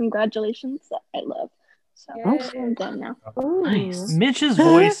song called Congratulations that I love. So Yes. I'm done now. Ooh. nice. Mitch's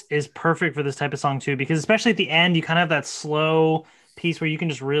voice is perfect for this type of song too, because especially at the end, you kind of have that slow piece where you can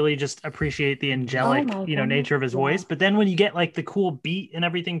just really just appreciate the angelic, my goodness, nature of his yeah. voice. But then when you get like the cool beat and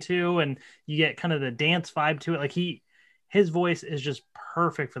everything too, and you get kind of the dance vibe to it, like his voice is just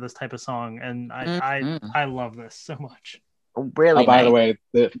perfect for this type of song, and I love this so much. Really Oh, by nice. the way,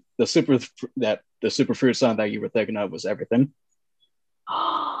 the Superfruit song that you were thinking of was everything.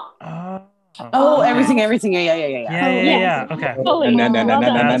 Oh, okay. everything. Yeah. Yeah. Okay. Fully.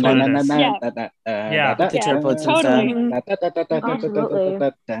 That's what it is. Yeah. The triplets and Totally.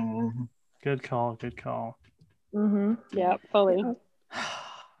 stuff. Good call. Good call. Mm-hmm. Yeah, fully.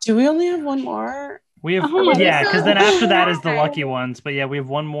 Do we only have one more? We have Oh my yeah, because then after that is the God. lucky ones. But yeah, we have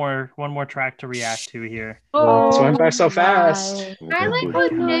one more track to react to here. It's went by so fast. I like Oh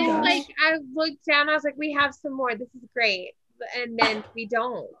with my this, gosh. like I looked down, I was like, we have some more. This is great. And then we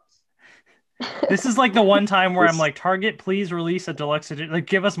don't. This is like the one time where I'm like, Target, please release a deluxe edition. Like,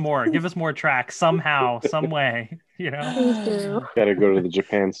 give us more tracks somehow, some way. Please do. Gotta go to the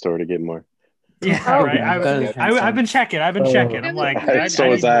Japan store to get more. Yeah, Oh, right. I've been checking. I'm like, I So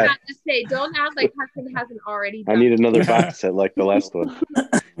was I. have to say, don't act like Hudson hasn't already I done need it. another box set like the last one.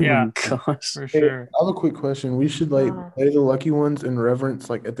 Yeah, Gosh. for Hey, sure. I have a quick question. We should play the lucky ones in reverence,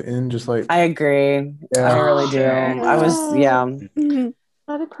 like at the end, just like I agree. Yeah. I really do. I was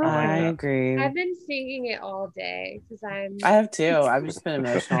That'd be perfect. I agree. I've been singing it all day because I have too. I've just been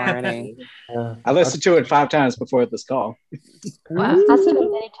emotional already. I listened to it 5 times before this call. Wow. I've seen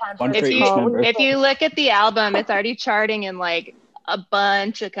it many times. One for If each you member. if you look at the album, it's already charting in like a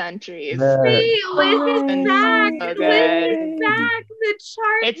bunch of countries. Wait, listen Oh, back. so good. Listen back. the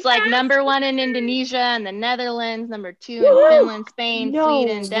chart. It's like number 1 in Indonesia and the Netherlands, number 2 in Finland, Spain, No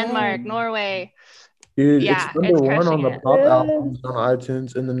Sweden, Denmark, way. Norway. Dude, Yeah, it's number it's one on crushing the it. pop albums on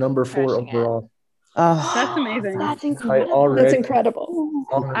iTunes and the number 4 Crushing it. overall. That's amazing. That's Like incredible. already. That's incredible.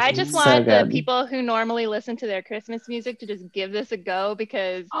 I just So want the good. people who normally listen to their Christmas music to just give this a go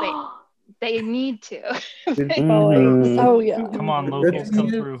because they need to. Mhm. Oh yeah. Come on, The locals, good come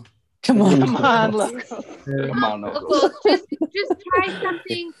thing is- through. Come on. Come on, locals. Yeah. Come on, Look, locals. well, just try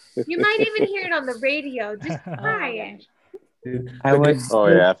something. You might even hear it on the radio. Just try it. Dude, I the would. good Oh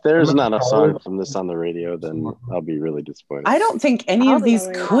thing yeah, if there's is, not a song college- from this on the radio, then I'll be really disappointed. I don't think any of these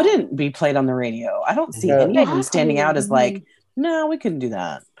Probably. couldn't be played on the radio. I don't see Yeah. any of them standing out as like, Mm-hmm. no, we couldn't do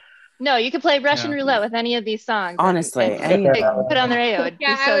that. No, you could play Russian Yeah. roulette with any of these songs. Honestly, and any like, of put on the radio. It'd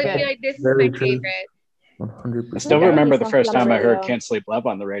Yeah, be so I would good. be like, this is Very my true. favorite. 100%. I still Yeah. remember the Something first on the time I heard radio. "Can't Sleep Love"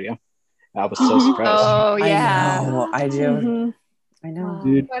 on the radio. I was so surprised. Oh yeah. I know. I do. Mhm. I know. Wow.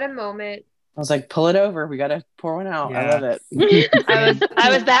 Dude, What a moment. I was like, pull it over. We gotta pour one out. I Yeah. love it. I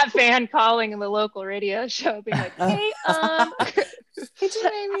was that fan calling the local radio show, being like, "Hey,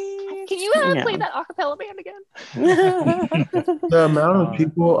 can you play Yeah. that acapella band again?" the amount of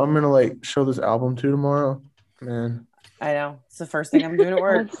people I'm gonna like show this album to tomorrow, man. I know. It's the first thing I'm doing at I'm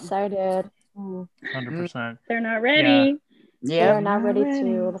work. excited. 100%. They're not ready. They're not ready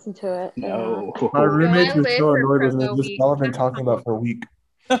to listen to it. No. My roommates I are live so for annoyed with me. promo This week. is all I've been talking about for a week.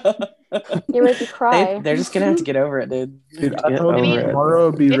 You're ready to cry. They're just gonna have to get over it, dude. Dude, I Get told them over it. tomorrow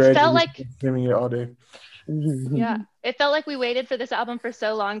I'll be It ready. felt like- Streaming it all day. Yeah, it felt like we waited for this album for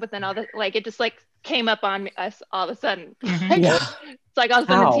so long, but then all the like it just like came up on us all of a sudden. Yeah. It's like all of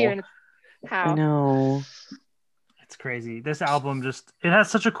a sudden it's How? here and it's how. I know. It's crazy. This album just it has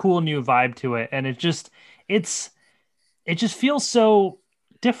such a cool new vibe to it, and it just feels so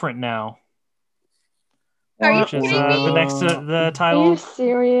different now. Are you Which is kidding me? the next the Are you title.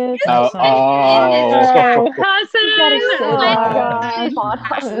 serious? Oh, Oh, gotta sit Hassan! down. Come on,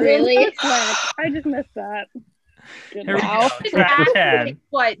 Hassan. Really? I just missed that. Here we Wow. go. Track 10.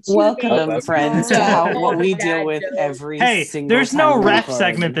 What? 2 Welcome, days? friends, to what we deal with every Hey, single there's time no we ref record.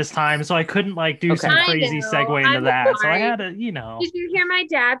 segment this time, so I couldn't like do some I crazy know, segue into I'm that. So I sorry. had to, you know. Did you hear my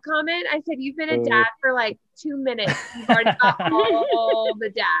dad comment? I said, you've been a dad for like 2 minutes. You've already got all the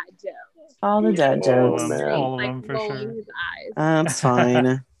dad jokes. All the dad Oh, jokes. man. All of Like them for rolling sure. his eyes. That's fine.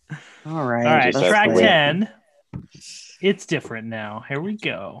 All right. All right, Just track wait. 10. It's different now. Here we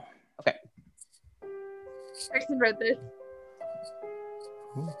go. Person wrote this.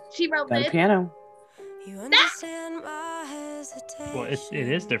 She wrote Got a this. piano. You understand my hesitation. Well, it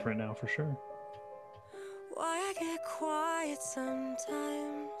is different now for sure. Why I get quiet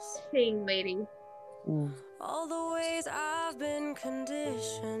sometimes. Sing, lady. Mm. All the ways I've been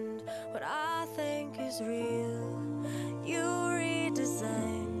conditioned, what I think is real, you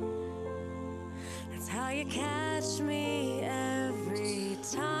redesign. That's how you catch me every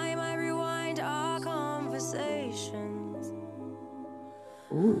time I rewind our conversations.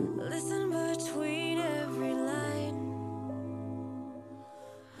 Ooh. Listen between every line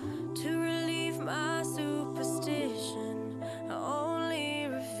to relieve my superstition. I only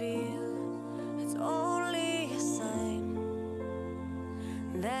reveal it's only a sign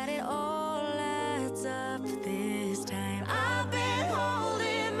that it all adds up this time. I've been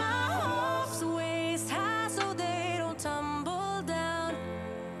holding my hopes waist high so they don't tumble down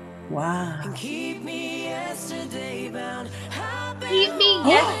Wow. and keep me yesterday bound. I've been Keep me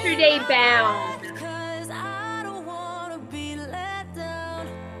yesterday bound. Cause I don't wanna be let down,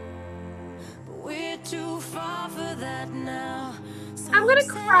 but we're too far for that now. So I'm gonna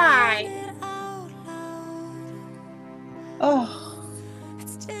saying cry. it out loud. Oh.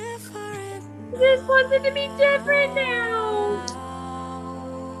 It's different This wants it to be different now.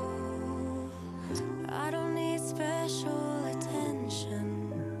 I don't need special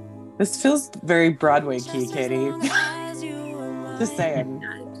attention. This feels very Broadway key, Just as Katie. long as you are mine. Just saying.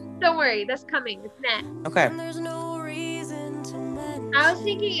 Don't worry, that's coming. It's next. Okay. And there's no reason to mention I was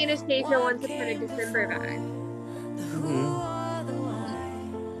thinking Anastasia wants to put a December vibe. the who or the why.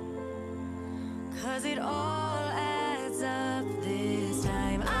 Cause it all adds up this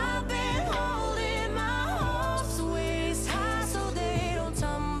time. I've been holding my hopes waist high so they don't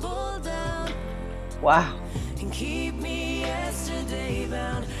tumble down Wow. and keep me yesterday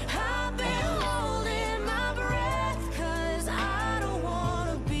bound. I've been holding my breath cause I don't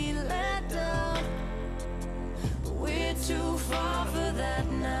wanna be let down, but we're too far for that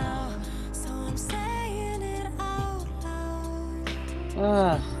now. So I'm saying it out loud.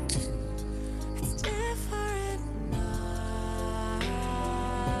 Ugh. It's different now.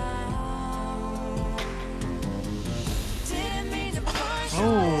 Didn't mean to break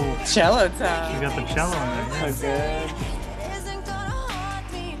cello time. We got the cello in there. So good.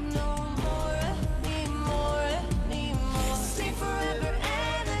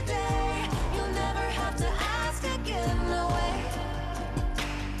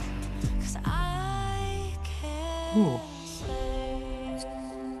 Ooh.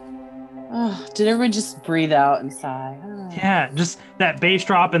 Oh, did everyone just breathe out and sigh? Oh. Yeah, just that bass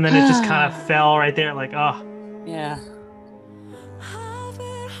drop, and then it just kind of fell right there. Like, oh. Yeah.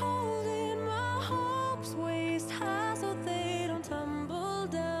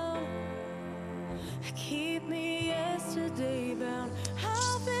 Keep me yesterday bound.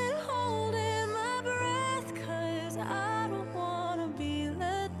 I've been holding my breath, 'cause I don't wanna be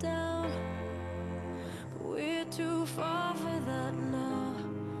let down. But we're too far for that now.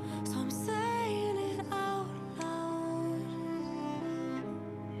 So I'm saying it out loud.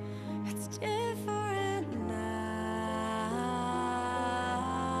 It's different now.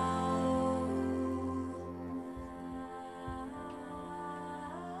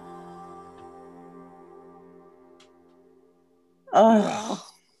 Oh.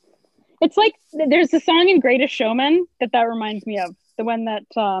 It's like there's a song in Greatest Showman that reminds me of. The one that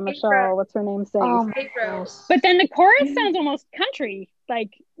Michelle, what's her name, sings. Oh my gosh. But then the chorus sounds almost country,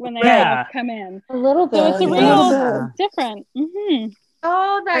 like when they Yeah. come in. A little bit. So it's a Yeah. real different.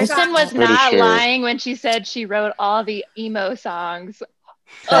 Oh, that Kristen was Pretty not sure. lying when she said she wrote all the emo songs.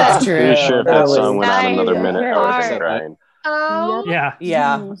 That's true. Pretty sure if that was song went on nice. another minute, I would have been Hard. crying. Oh, Yeah.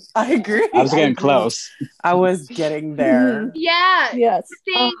 Yeah, I agree. I was I getting agree. close. I was getting there. yeah. Yes.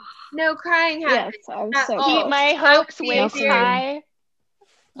 See, no crying Yes, happened. I was at so all. Keep close. my hopes Okay, waist dude. high.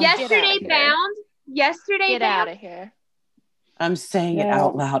 Yesterday here. bound. Yesterday Get bound. out of here. I'm saying it Yeah.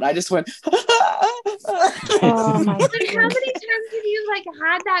 out loud. I just went. Oh my Like, how goodness. many times have you like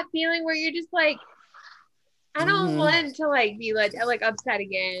had that feeling where you're just like, I don't Mhm. want to like be like upset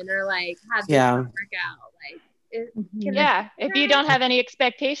again or like have this Yeah. not work out. Like, can Yeah, if you don't have any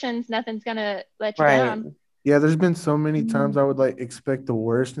expectations, nothing's gonna let you Right. down. Yeah, there's been so many times I would like expect the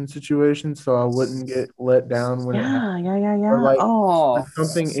worst in situations, so I wouldn't get let down when it happened. Yeah. Or like Oh. if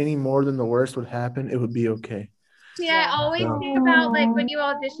something any more than the worst would happen, it would be okay. See, I always Yeah. think about like when you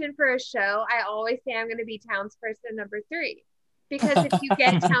audition for a show, I always say I'm going to be townsperson number 3. Because if you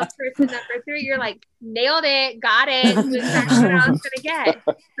get townsperson number 3, you're like, nailed it, got it, knew exactly what I was going to get.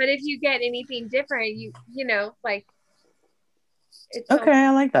 But if you get anything different, you know, like, it's so- Okay,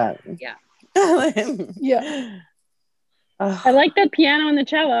 I like that. yeah. Yeah. I like that piano and the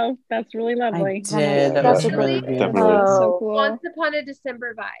cello. That's really lovely. I did. That was really beautiful. Definitely. So cool. Once Upon a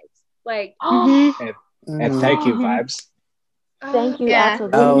December vibes. Like, Mhm. And thank you vibes. Thank you. Yeah.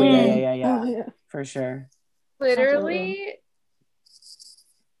 Absolutely. Oh Mhm. yeah. Oh, yeah. For sure. literally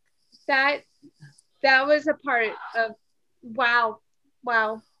that was a part of wow.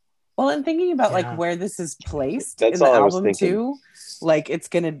 Well, and thinking about Yeah. like where this is placed That's in the all I was album thinking. too, like it's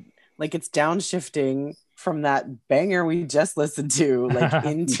downshifting from that banger we just listened to, like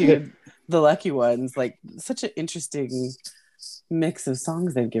into the Lucky Ones. Like such an interesting mix of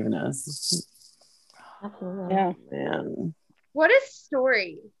songs they've given us. Absolutely. Yeah. Man, What a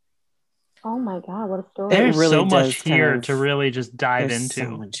story. Oh my God, what a story. There's really so much does kind here of- to really just dive there's into,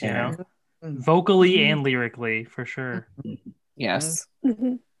 so much you know, here. vocally and lyrically for sure. Yes.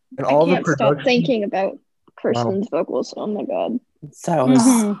 Mhm. And I all the can't stop production. thinking about Kirsten's vocals. Oh my God. So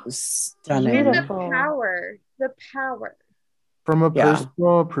Mhm. stunning. And the Beautiful. power. The power. From a Yeah.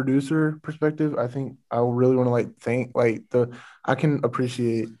 personal producer perspective, I think I really want to like thank I can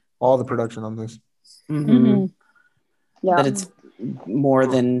appreciate all the production on this. Mhm. Mhm. Yeah. That it's more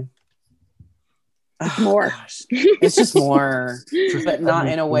than more. gosh. It's just more, but not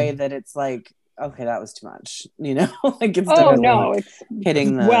in a way everything. that it's like, okay, that was too much. You know, like it's Oh definitely no, it's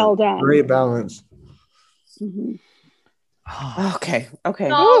hitting the well done. Great balance. Mhm. Okay.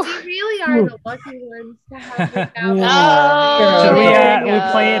 Oh, we really are the lucky ones to have this album. Yeah. Should we there we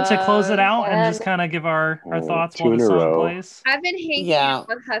it play it to close it goes. out and just kind of give our thoughts while two the in a song row. plays? I've been hanging Yeah. out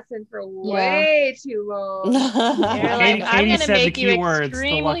with Hassan for way too long. You're Katie- like, I'm Katie gonna said the make you key words, the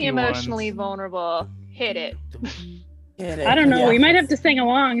extremely lucky emotionally ones. vulnerable. Hit it. I don't know. We might have to sing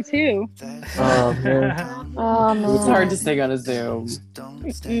along too. Oh man. Oh man. It's hard to sing on a Zoom. That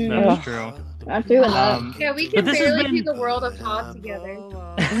is true. Not doing that. Yeah, we but can this has barely been- do the world of hot together.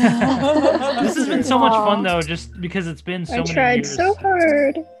 This has been so much fun though, just because it's been so I many tried years so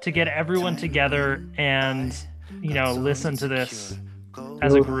hard. to get everyone together and listen to this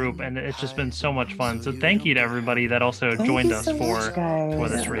as a group, and it's just been so much fun. So thank you to everybody that also Thank joined you us so much, for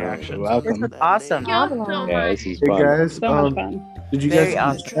guys. this reaction. You're welcome. This was awesome. Thank you so Yeah, much. this is Hey fun. guys, So much fun. did you Very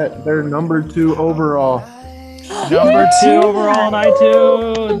guys awesome. get they're number 2 overall? Number 2 overall on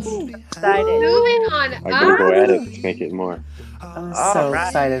iTunes. Excited. Moving on I'm gonna go up. at it to make it more. I'm All so right.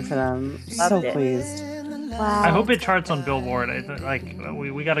 excited for them. So Loved it. pleased. I Wow. hope it charts on Billboard.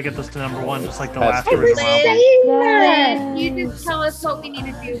 We got to get this to number 1, just like the That's last original album. Liz, you just tell us what we need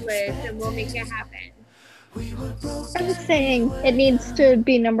to do, Liz, and we'll make it happen. I was saying it needs to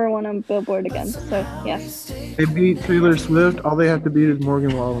be number 1 on Billboard again. So yeah. They beat Taylor Swift. All they have to beat is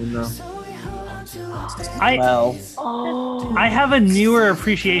Morgan Wallen now. I have a newer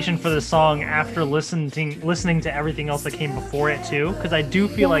appreciation for this song after listening to everything else that came before it too, because I do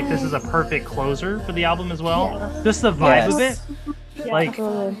feel like this is a perfect closer for the album as well. Yeah. Just the vibe of Yes. it, Yeah. like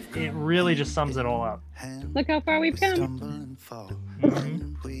Absolutely. it really just sums it all up. Look how far we've come.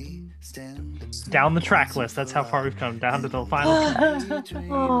 Down the track list, that's how far we've come. Down to the final.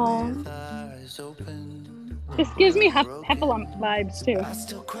 Aw. This gives me Heffalump vibes too.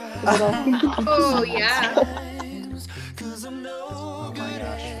 Oh yeah.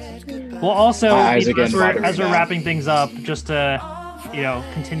 Well, also, My eyes you know, again watering as we're now. wrapping things up, just to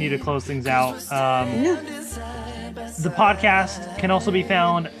continue to close things out. The podcast can also be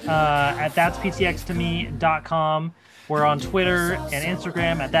found at that'sptxtome.com. We're on Twitter and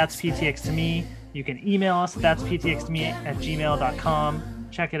Instagram at that'sptxtome. You can email us at that'sptxtome@gmail.com.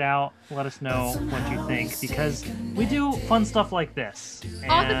 Check it out. Let us know what you think, because we do fun stuff like this,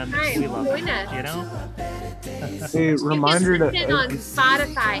 All the and time. we love Join it. us. You know. Hey, reminder to Listen on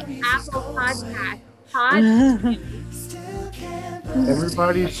Spotify, Apple Podcasts, Pod.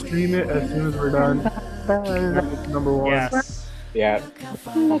 everybody stream it as soon as we're done. It's number 1. Yes. Yeah.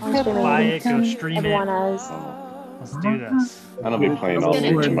 Buy it. Go stream it. Everyone is. Let's do this. I'm gonna be playing all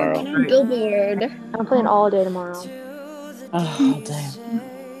day tomorrow. On Billboard. I'm playing all day tomorrow. Oh, damn.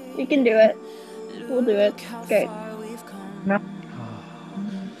 We can do it. We'll do it. It's great.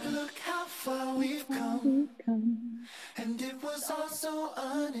 And it was all so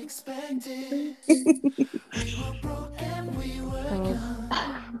unexpected.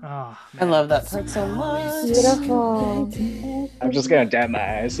 Oh, I love that part so much. Beautiful. I'm just gonna dab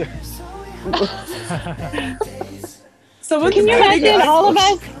my eyes. Someone's Can you cutting imagine us. all of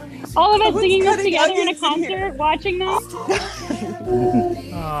us Someone's singing this cutting together in a onions in here. concert, watching them?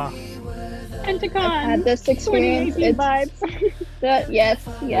 Pentacon. I've had this experience. 2018 It's vibes. Yes.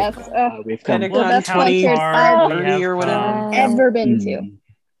 We've come. The Pentacon best County concerts Park, I've we Party have or whatever. come. ever been to. Mm.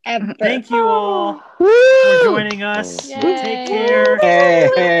 Ever. Thank you all for joining us. Yay. Take care Hey,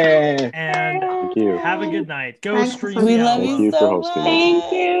 hey. and Thank you. have a good night. Go Thanks stream for We the love album. Thank you you for so hosting much. us.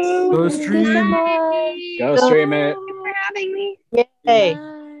 Thank you. Go stream. Go stream it. Thank you for having me. Yay. Bye.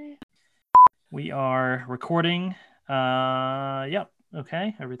 We are recording. Yep.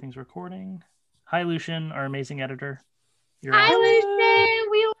 Okay. Everything's recording. Hi, Lucian, our amazing editor. You're Hi, on. Lucian.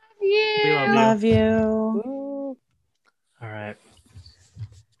 We love you. We love you. Love you. All right.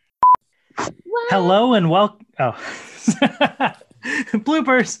 What? Hello and welcome. Oh.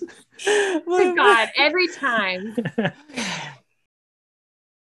 Bloopers. Oh my God, every time.